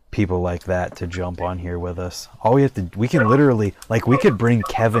people like that to jump on here with us. All we have to we can literally like we could bring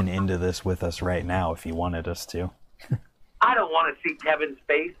Kevin into this with us right now if he wanted us to. I don't want to see Kevin's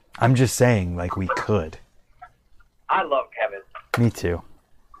face. I'm just saying like we could. I love Kevin. Me too.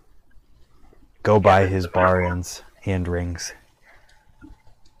 Go buy his bar ends and rings.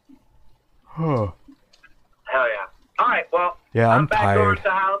 Oh. Hell yeah. All right, well, Yeah, I'm back over tired. to the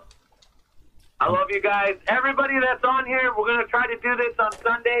house. I love you guys. Everybody that's on here, we're going to try to do this on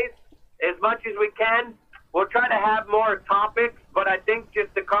Sundays as much as we can. We'll try to have more topics, but I think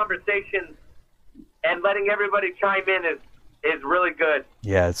just the conversation and letting everybody chime in is really good.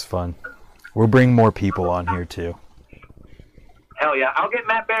 Yeah, it's fun. We'll bring more people on here too. Hell yeah. I'll get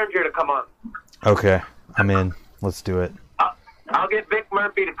Matt Berenger to come on. Okay, I'm in. Let's do it. I'll get Vic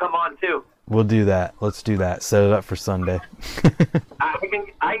Murphy to come on too. We'll do that. Let's do that. Set it up for Sunday. I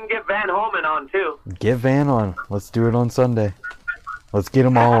can get Van Holman on too. Get Van on. Let's do it on Sunday. Let's get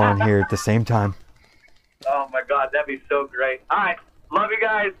them all on here at the same time. Oh my God, that'd be so great. All right. Love you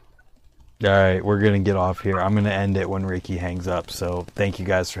guys. All right, we're going to get off here. I'm going to end it when Ricky hangs up. So thank you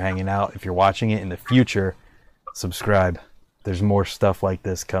guys for hanging out. If you're watching it in the future, subscribe. There's more stuff like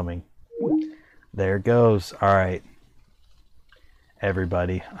this coming. There it goes. All right.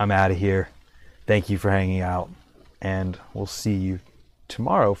 Everybody, I'm out of here. Thank you for hanging out. And we'll see you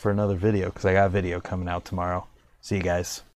tomorrow for another video because I got a video coming out tomorrow. See you guys.